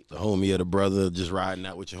just, like... The homie of the brother just riding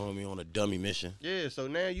out with your homie on a dummy mission. Yeah, so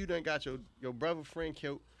now you done got your brother friend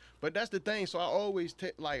killed. But that's the thing. So I always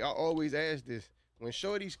ask this. When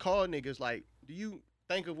shorties call niggas, like, do you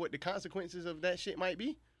think of what the consequences of that shit might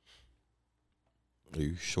be? Are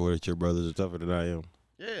you sure that your brothers are tougher than I am?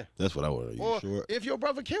 Yeah. That's what I want to know. You sure? If your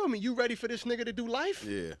brother killed me, you ready for this nigga to do life?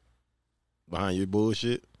 Yeah. Behind your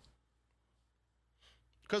bullshit?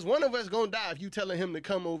 Because one of us gonna die if you telling him to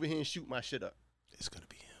come over here and shoot my shit up. It's gonna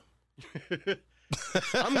be him.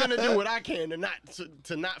 I'm gonna do what I can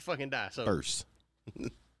to not fucking die. So first.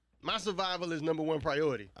 My survival is number one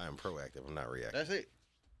priority. I am proactive. I'm not reactive. That's it.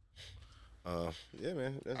 Yeah,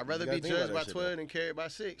 man. I'd rather be judged by 12 than carried by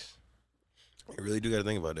 6. You really do got to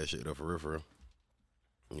think about that shit, though, for real, for real.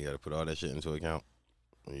 You got to put all that shit into account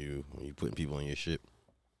when you putting people in your shit.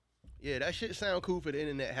 Yeah, that shit sound cool for the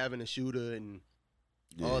internet, having a shooter and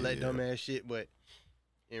all that dumbass shit, but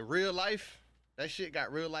in real life, that shit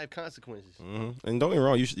got real life consequences. Mm-hmm. And don't get me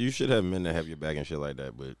wrong, you should have men that have your back and shit like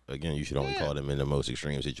that, but again, you should only call them in the most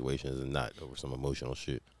extreme situations and not over some emotional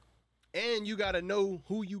shit. And you got to know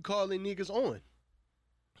who you calling niggas on.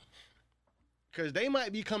 Because they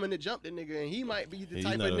might be coming to jump the nigga, and he might be the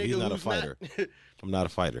type of nigga he's not who's a fighter. not. I'm not a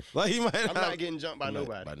fighter. Like I'm not getting jumped by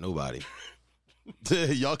nobody. By nobody.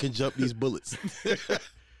 Y'all can jump these bullets.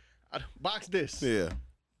 Box this. Yeah.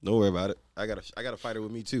 Don't worry about it. I got a fighter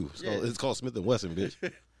with me too. It's called Smith & Wesson, bitch.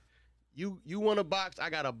 You want a box? I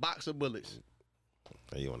got a box of bullets.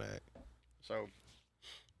 How you want to act? So,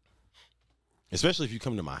 especially if you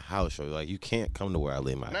come to my house, yo, like you can't come to where I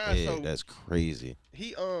lay my head. So that's crazy.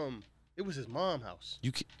 It was his mom's house.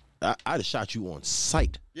 I'd have shot you on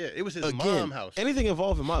sight. Yeah, it was his mom's house. Anything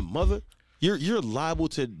involving my mother, you're liable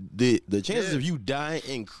to the chances of you dying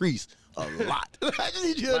increase a lot. I just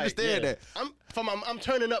need you to understand that. I'm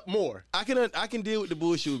turning up more. I can deal with the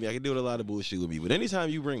bullshit with me. I can deal with a lot of bullshit with me. But anytime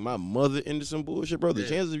you bring my mother into some bullshit, bro, the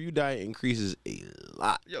chances of you dying increases a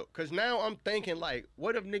lot. Yo, cause now I'm thinking like,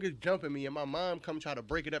 what if niggas jumping me and my mom come try to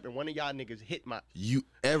break it up and one of y'all niggas hit my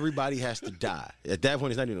everybody has to die. At that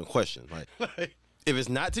point, it's not even a question. Like if it's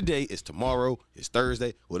not today, it's tomorrow, it's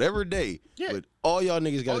Thursday, whatever day. Yeah. But all y'all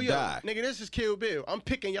niggas gotta die. Nigga, this is Kill Bill. I'm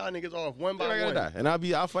picking y'all niggas off one by one. Die. And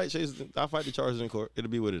I'll fight the charges in court. It'll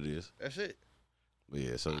be what it is. That's it. But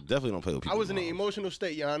yeah, so definitely don't play with people. I was in an emotional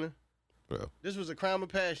state, Your Honor. Bro. This was a crime of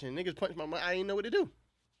passion. Niggas punched my mom. I didn't know what to do.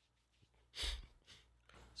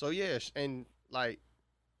 So yeah, and like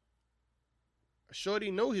Shorty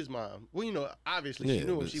know his mom. Well, obviously she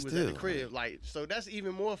knew him. She was at the crib. Like, so that's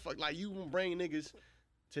even more fuck. Like, you bring niggas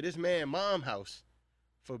to this man mom house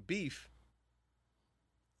for beef.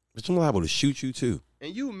 But I'm liable to shoot you too.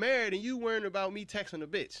 And you married and you worrying about me texting a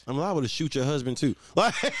bitch. I'm liable to shoot your husband too.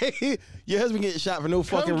 Like, your husband getting shot for no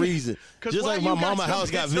fucking reason. Just like my mama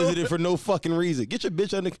house got visited for no fucking reason. Get your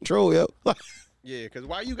bitch under control, yo. Yeah, because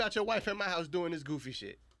why you got your wife at my house doing this goofy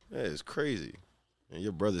shit? Yeah, it's crazy. And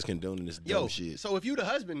your brother's condoning this dumb shit. So if you the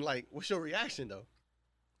husband, like, what's your reaction though?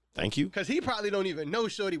 Thank you. Because he probably don't even know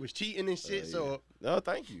Shorty was cheating and shit. Yeah. So no,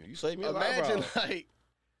 thank you. You saved me a lot. Imagine like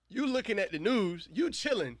you looking at the news, you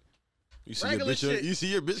chilling. You see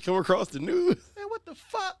your bitch come across the news. Man, what the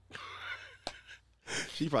fuck?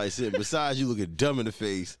 She probably sitting beside you looking dumb in the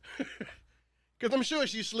face. Because I'm sure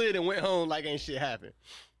she slid and went home like ain't shit happened.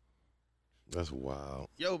 That's wild.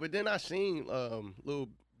 Yo, but then I seen little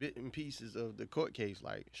bit and pieces of the court case.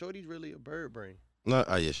 Like, Shorty's really a bird brain. No,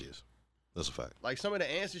 yes, she is. That's a fact. Like, some of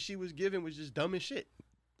the answers she was giving was just dumb as shit.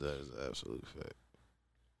 That is an absolute fact.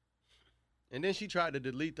 And then she tried to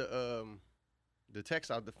delete the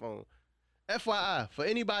text out the phone. FYI, for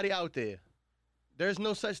anybody out there, there's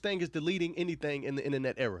no such thing as deleting anything in the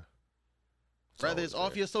internet era. Whether it's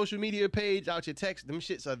off your social media page, out your text, them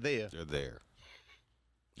shits are there. They're there.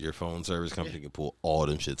 Your phone service company can pull all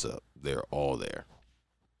them shits up. They're all there.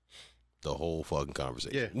 The whole fucking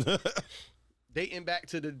conversation. Yeah. Dating back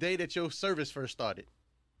to the day that your service first started.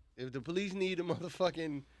 If the police need a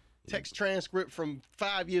motherfucking text transcript from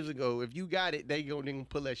 5 years ago, if you got it, they gonna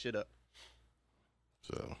pull that shit up.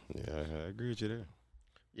 So, yeah, I agree with you there.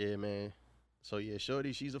 Yeah, man. So, yeah,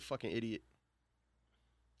 Shorty, she's a fucking idiot.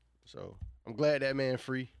 So, I'm glad that man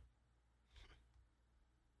free.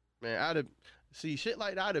 Man, shit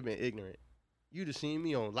like that, I'd have been ignorant. You'd have seen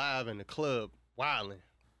me on live in the club, wilding.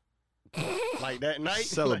 Like that night.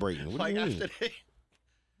 Celebrating. What do you mean?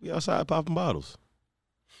 We outside popping bottles.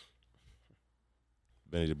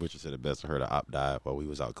 Benny the Butcher said it best. I heard an op died while we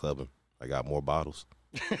was out clubbing. I got more bottles.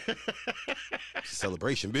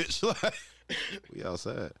 Celebration, bitch. We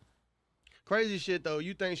outside. Crazy shit, though.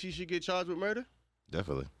 You think she should get charged with murder?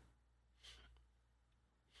 Definitely.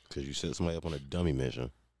 Because you set somebody up on a dummy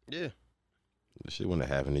mission. Yeah. The shit wouldn't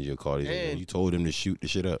have happened in your car. You told him to shoot the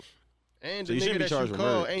shit up. And so the nigga that you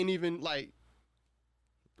called ain't even, like...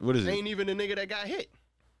 What is it? Ain't even the nigga that got hit.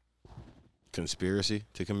 Conspiracy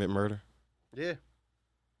to commit murder? Yeah.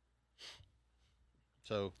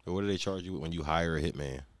 So... But what do they charge you with when you hire a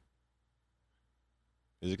hitman?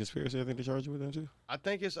 Is it conspiracy? I think they charge you with that too? I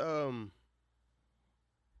think it's, yeah,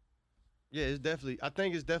 it's definitely... I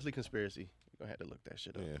think it's definitely conspiracy. You're gonna have to look that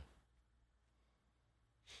shit up. Yeah.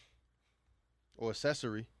 Or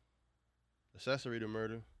accessory. Accessory to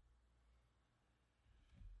murder.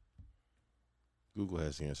 Google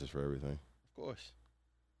has the answers for everything. Of course.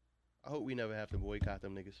 I hope we never have to boycott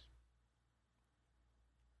them niggas.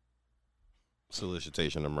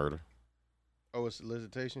 Solicitation of murder. Oh, it's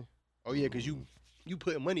solicitation? Oh, yeah, because you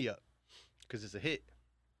putting money up because it's a hit.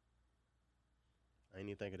 I ain't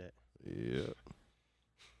even think of that. Yeah.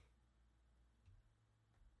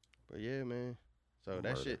 But, yeah, man. So, murder,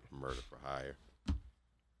 that shit. Murder for hire.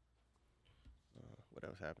 What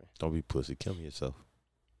else happened? Don't be pussy. Kill me yourself.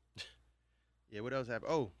 Yeah, what else happened?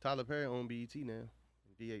 Oh, Tyler Perry on BET now.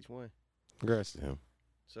 VH1. Congrats to him.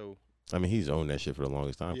 So. I mean, he's owned that shit for the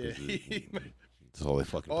longest time. Yeah. That's all they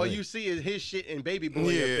fucking all play. You see is his shit and Baby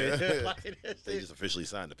Boy yeah. up there. Like, they just officially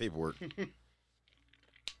signed the paperwork.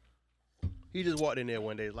 He just walked in there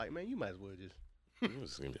one day like, man, you might as well just.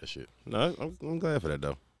 Give me that shit. No, I'm glad for that,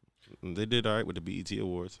 though. They did all right with the BET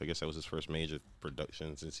Awards. I guess that was his first major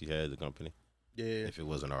production since he had the company. Yeah. If it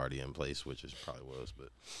wasn't already in place, which it probably was, but.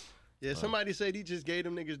 Yeah, somebody said he just gave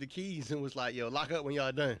them niggas the keys and was like, yo, lock up when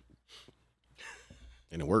y'all done.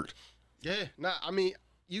 And it worked. Yeah. Nah, I mean,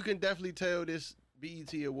 you can definitely tell this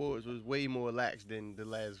BET Awards was way more lax than the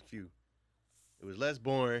last few. It was less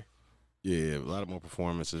boring. Yeah, a lot of more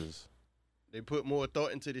performances. They put more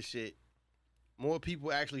thought into the shit. More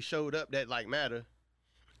people actually showed up that, like, matter.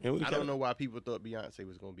 I don't know why people thought Beyonce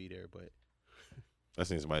was going to be there, but. I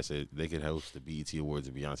seen somebody said they could host the BET Awards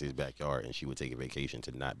in Beyonce's backyard and she would take a vacation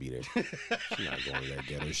to not be there. She's not going to that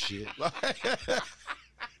ghetto shit.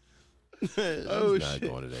 She's not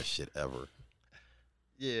going to that shit ever.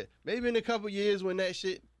 Yeah. Maybe in a couple years when that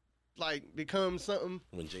shit, like, becomes something.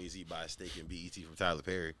 When Jay-Z buys steak in BET from Tyler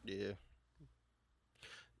Perry. Yeah.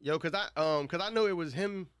 Yo, cause I know it was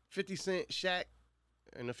him, 50 Cent, Shaq,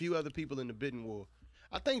 and a few other people in the bidding war.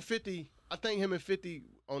 I think him and 50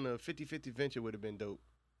 on a 50-50 venture would have been dope.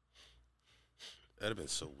 That'd have been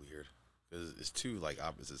so weird. Because it's two, like,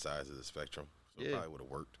 opposite sides of the spectrum. So it probably would have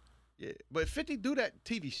worked. Yeah. But 50 do that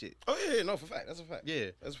TV shit. Oh, yeah, no, for fact. That's a fact.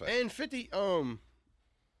 Yeah. That's a fact. And 50,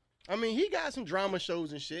 I mean, he got some drama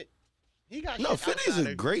shows and shit. He got 50's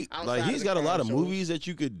a great, like, he's got a lot of movies that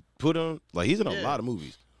you could put on. Like, he's in a lot of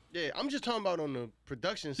movies. Yeah, I'm just talking about on the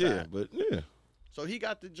production side. Yeah, but, yeah. So he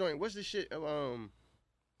got the joint. What's the shit?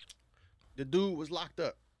 The dude was locked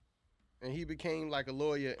up, and he became like a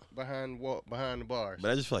lawyer behind the bars. But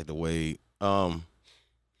I just feel like the way I know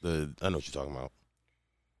what you're talking about.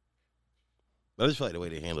 But I just feel like the way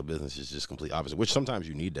they handle business is just complete opposite. Which sometimes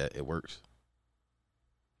you need that. It works.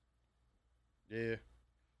 Yeah.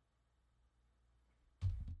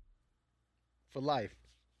 For Life.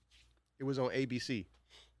 It was on ABC.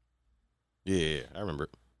 Yeah, I remember it.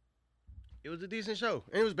 It was a decent show.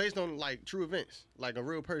 And it was based on, like, true events. Like a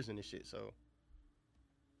real person and shit, so.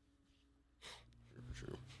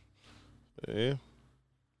 True. Yeah.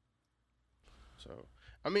 So,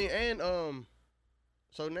 I mean, and,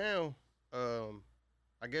 so now,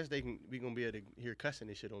 I guess we gonna be able to hear cussing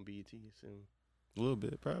and shit on BET soon. A little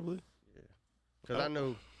bit, probably. Yeah. Because I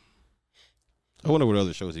know. I wonder what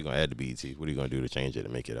other shows he gonna add to BET. What are you gonna do to change it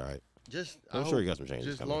and make it all right? I'm sure you got some changes.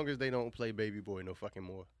 Just as long as they don't play Baby Boy no fucking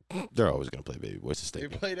more. They're always gonna play Baby Boy. It's a staple.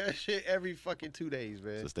 They play that shit every fucking 2 days,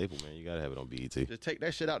 man. It's a staple, man. You gotta have it on BET. Just take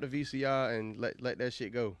that shit out the VCR and let that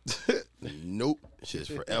shit go. Nope. Shit's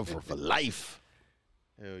forever, for life.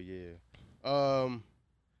 Hell yeah.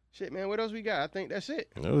 Shit, man. What else we got? I think that's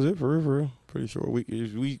it. That was it for real. Pretty sure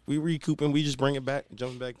we recouping. We just bring it back,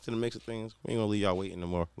 jumping back to the mix of things. We ain't gonna leave y'all waiting no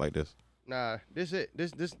more like this. Nah, this it.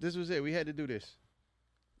 This was it. We had to do this.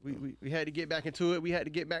 We had to get back into it. We had to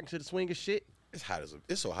get back into the swing of shit. It's hot as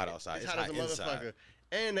it's so hot outside. It's hot as a motherfucker.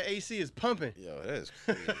 And the AC is pumping. Yo, that is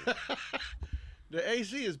crazy. The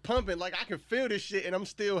AC is pumping. Like, I can feel this shit, and I'm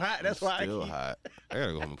still hot. That's why still hot. I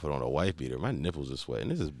gotta go home and put on a wife beater. My nipples are sweating.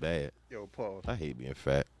 This is bad. Yo, Paul. I hate being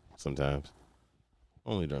fat sometimes.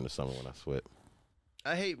 Only during the summer when I sweat.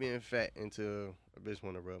 I hate being fat until a bitch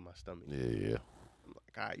want to rub my stomach. Yeah. I'm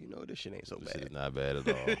like, all right, you know, this shit ain't so bad. This is not bad at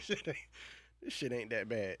all. This shit ain't that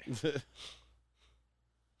bad.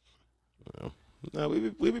 Well, no,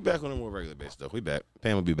 we be back on a more regular basis, though. We back.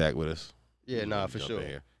 Pam will be back with us. Yeah, nah, for sure.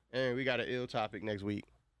 And we got an ill topic next week.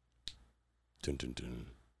 Dun, dun, dun.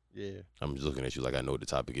 Yeah. I'm just looking at you like I know what the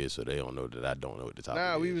topic is, so they don't know that I don't know what the topic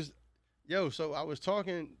is. So I was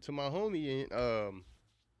talking to my homie, and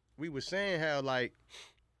we was saying how, like,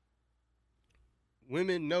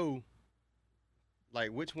 women know,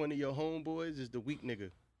 like, which one of your homeboys is the weak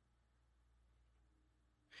nigga.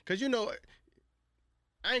 Because, you know,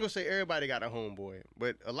 I ain't gonna say everybody got a homeboy,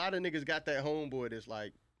 but a lot of niggas got that homeboy that's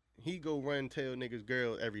like, he go run tell niggas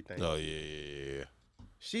girl everything. Oh, yeah.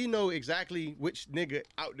 She know exactly which nigga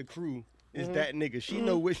out the crew is that nigga. She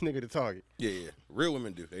know which nigga to target. Yeah. Real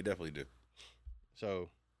women do. They definitely do. So,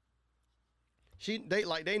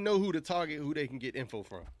 they know who to target, who they can get info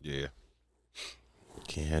from. Yeah.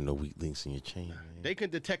 Can't have no weak links in your chain, man. They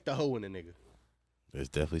can detect the hoe in a nigga. There's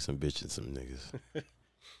definitely some bitch in some niggas.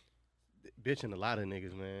 Bitching a lot of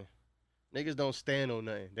niggas, man. Niggas don't stand on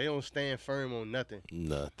nothing. They don't stand firm on nothing.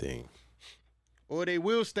 Nothing. Or they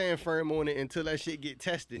will stand firm on it until that shit get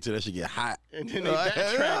tested. Until that shit get hot. And then they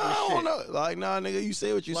backtrack and shit. Know. Like, nah, nigga, you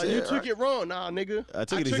say what you said. Like, you took it wrong. Nah, nigga. I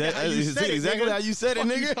took it exactly how you said it,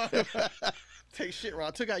 nigga. Take shit wrong.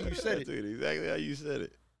 I took how you said it. I took it exactly how you said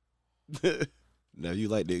it. Now, you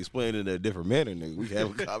like to explain it in a different manner, nigga. We can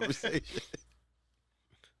have a conversation.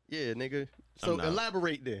 Yeah, nigga. So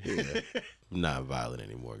elaborate then. Yeah. I'm not violent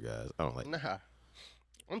anymore, guys. I don't like Nah.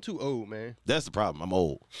 I'm too old, man. That's the problem. I'm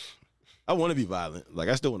old. I want to be violent. Like,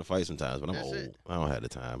 I still want to fight sometimes, but I'm old. It. I don't have the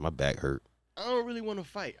time. My back hurt. I don't really want to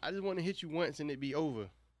fight. I just want to hit you once and it be over.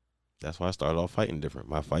 That's why I started off fighting different.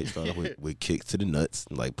 My fight started with kicks to the nuts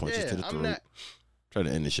and, like, punches to the throat. Trying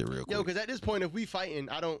to end this shit real quick. Yo, because at this point, if we fighting,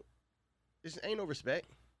 this ain't no respect.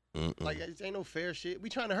 Like, it ain't no fair shit. We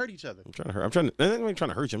trying to hurt each other. I ain't trying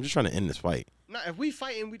to hurt you. I'm just trying to end this fight. Nah, if we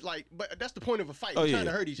fighting, but that's the point of a fight. Oh, We're trying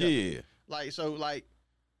to hurt each other. Yeah. Like, so, like.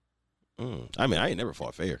 I mean, I ain't never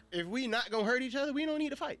fought fair. If we not gonna hurt each other, we don't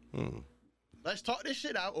need to fight. Let's talk this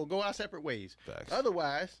shit out or go our separate ways. Facts.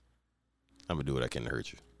 Otherwise, I'm gonna do what I can to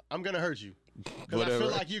hurt you. I'm gonna hurt you. Because I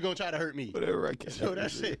feel like you're gonna try to hurt me. Whatever I can. So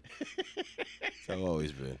that's it. That's how I've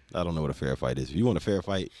always been. I don't know what a fair fight is. If you want a fair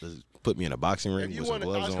fight, let's put me in a boxing ring with some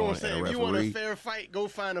gloves on and a referee. If you want a fair fight, go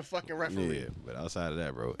find a fucking referee. Yeah, but outside of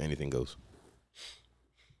that, bro, anything goes.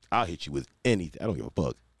 I'll hit you with anything. I don't give a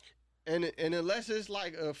fuck. And unless it's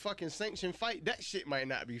like a fucking sanctioned fight, that shit might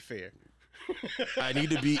not be fair. I need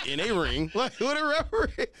to be in a ring like with a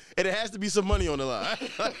referee, and it has to be some money on the line.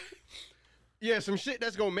 Yeah, some shit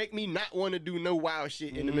that's gonna make me not want to do no wild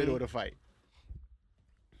shit in the middle of the fight.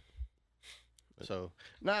 So,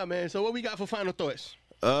 nah, man. So what we got for final thoughts?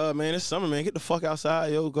 Man, it's summer, man. Get the fuck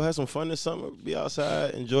outside, yo. Go have some fun this summer. Be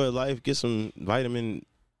outside, enjoy life, get some vitamin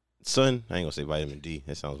sun. I ain't gonna say vitamin D.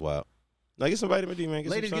 That sounds wild. Now get some vitamin D, man.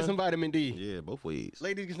 Ladies, get some vitamin D. Yeah, both ways.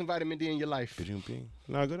 Ladies, get some vitamin D in your life.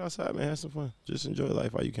 Nah, go outside, man. Have some fun. Just enjoy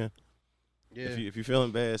life while you can. Yeah. If you're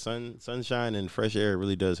feeling bad, sunshine and fresh air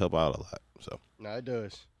really does help out a lot. So. Nah, it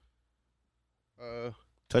does.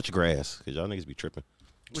 Touch grass, because y'all niggas be tripping.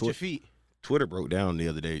 With your feet. Twitter broke down the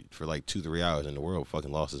other day for like 2-3 hours, and the world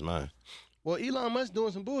fucking lost his mind. Well, Elon Musk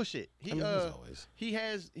doing some bullshit. As always.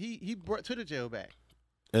 He brought Twitter jail back.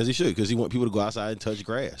 As he should, because he want people to go outside and touch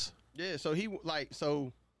grass. Yeah, so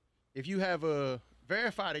if you have a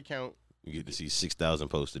verified account, you get to see 6,000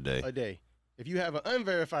 posts a day. If you have an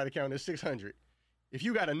unverified account, it's 600. If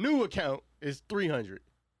you got a new account, it's 300.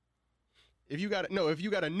 If you got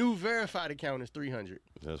a new verified account, it's 300.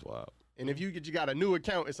 That's wild. And if you got a new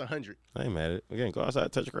account, it's 100. I ain't mad at it. Again, go outside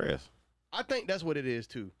and touch grass. I think that's what it is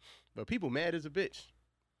too. But people mad as a bitch.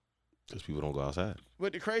 Because people don't go outside.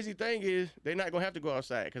 But the crazy thing is, they're not gonna have to go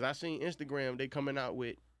outside. Because I seen Instagram, they coming out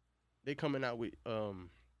with they coming out with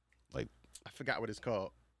like I forgot what it's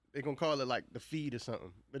called. They're gonna call it like the feed or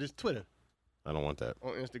something, but it's Twitter. I don't want that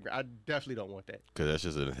on Instagram. I definitely don't want that because that's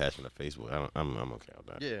just an attachment to Facebook. I'm okay with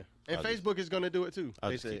that. Yeah, and Facebook is gonna do it too.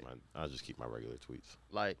 I'll just keep my regular tweets.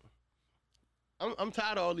 Like, I'm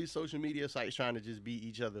tired of all these social media sites trying to just beat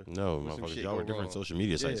each other. No, motherfuckers, y'all were different social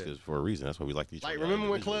media sites for a reason. That's why we like these. Like, remember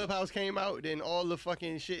when Clubhouse came out? Then all the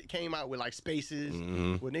fucking shit came out with like spaces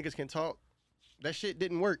where niggas can talk. That shit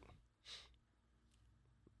didn't work.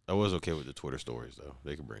 I was okay with the Twitter stories though.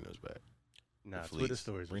 They could bring those back. Nah, Twitter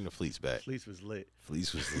stories. Bring the fleets back. Fleets was lit.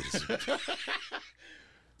 Fleets was lit.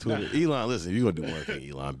 Twitter. Elon, listen, if you're gonna do one thing,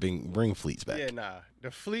 Elon, bring fleets back. Yeah, nah.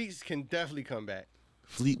 The fleets can definitely come back.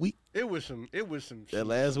 Fleet week? It was some that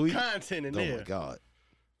last week content in there. Oh my God.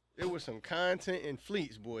 It was some content in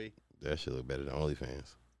fleets, boy. That shit look better than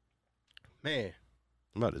OnlyFans. Man.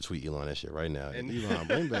 I'm about to tweet Elon that shit right now. And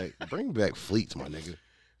Elon, bring back fleets, my nigga.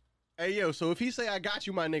 Hey yo, so if he say I got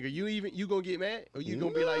you, my nigga, you gonna get mad? Or you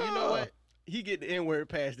gonna be like, you know what? He get the N-word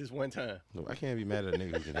past this one time. No, I can't be mad at a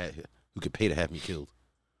nigga who can pay to have me killed.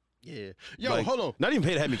 Yeah. Yo, like, hold on. Not even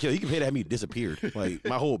pay to have me killed. He can pay to have me disappeared. Like,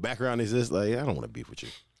 my whole background is this. Like, I don't want to beef with you.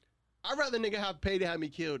 I'd rather nigga have pay to have me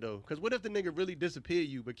killed, though. Because what if the nigga really disappear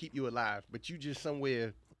you but keep you alive, but you just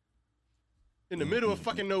somewhere in the middle of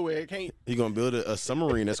fucking nowhere? Can't. He going to build a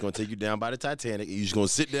submarine that's going to take you down by the Titanic, and you just going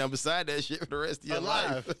to sit down beside that shit for the rest of your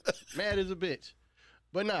life. Mad as a bitch.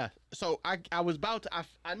 But nah, so I was about to,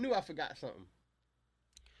 I knew I forgot something.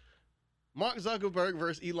 Mark Zuckerberg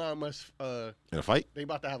versus Elon Musk. In a fight? They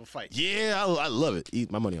about to have a fight. Yeah, I love it.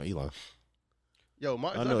 Eat my money on Elon. Yo,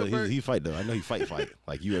 Mark Zuckerberg. I know he fight though. I know he fight.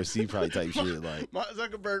 Like UFC probably type shit. Like Mark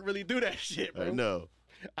Zuckerberg really do that shit, bro. I know.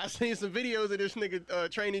 I seen some videos of this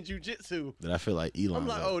nigga training jujitsu. That I feel like Elon. I'm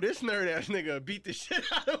like, oh, this nerd ass nigga beat the shit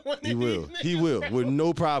out of one of these niggas. He will with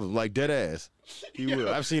no problem, like dead ass. He will.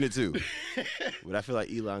 I've seen it too. But I feel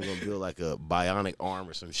like Elon gonna build like a bionic arm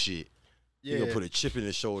or some shit. Yeah. He gonna put a chip in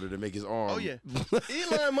his shoulder to make his arm. Oh yeah.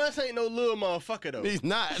 Elon Musk ain't no little motherfucker though. He's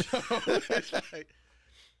not.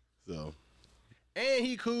 So. And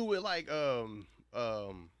he cool with like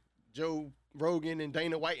Joe Rogan and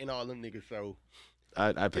Dana White and all them niggas. So.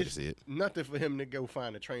 I'd pay to see it. Nothing for him to go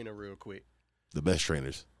find a trainer real quick. The best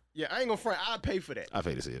trainers. Yeah, I ain't gonna front. I'd pay for that. I'd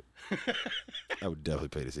pay to see it. I would definitely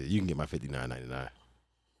pay to see it. You can get my $59.99.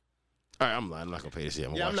 All right, I'm lying. I'm not gonna pay to see it.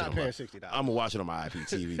 I'm not paying $60. I'm gonna watch it on my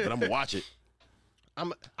IPTV, but I'm gonna watch it. I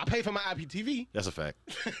pay for my IPTV. That's a fact.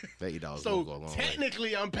 That $8 so go a long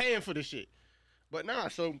technically, I'm paying for the shit. But nah,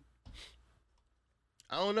 so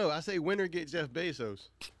I don't know. I say winner get Jeff Bezos.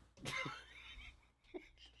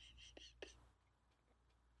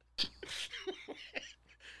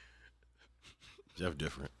 Jeff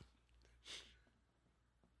different.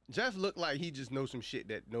 Jeff looked like he just knows some shit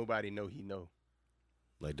that nobody know he know.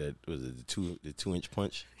 Like that was it the 2-inch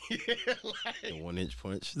punch? Yeah, like the 1-inch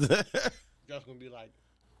punch. Jeff's gonna be like,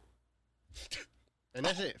 and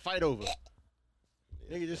that's it. Fight over.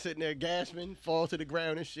 Nigga just sitting there gasping, fall to the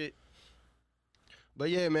ground and shit.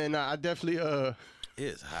 But yeah, man, nah, I definitely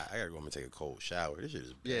It's hot. I gotta go home and take a cold shower. This shit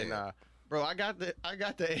is bad. Yeah, nah. Bro, I got the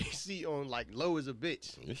AC on like low as a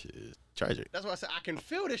bitch. This shit is tragic. That's why I said I can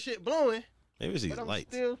feel this shit blowing. Maybe it's these but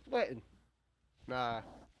lights. I'm still sweating. Nah,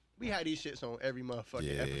 we had these shits on every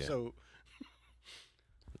motherfucking episode.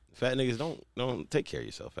 Fat niggas don't take care of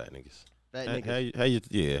yourself, fat niggas. Fat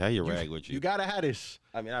niggas. How you rag with you? You gotta have this.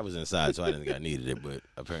 I mean, I was inside, so I didn't think I needed it, but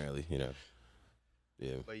apparently, you know.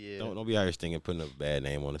 Yeah. But yeah. Don't be out here stinking, putting a bad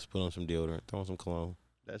name on us. Put on some deodorant, throw on some cologne.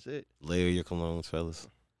 That's it. Layer your colognes, fellas.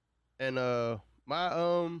 And my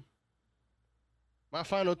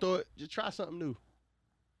final thought, just try something new.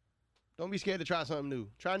 Don't be scared to try something new.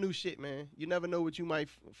 Try new shit, man. You never know what you might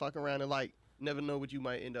fuck around and like. Never know what you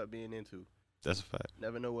might end up being into. That's a fact.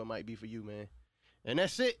 Never know what might be for you, man. And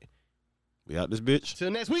that's it. We out this bitch. Till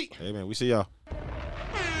next week. Hey, man, we see y'all.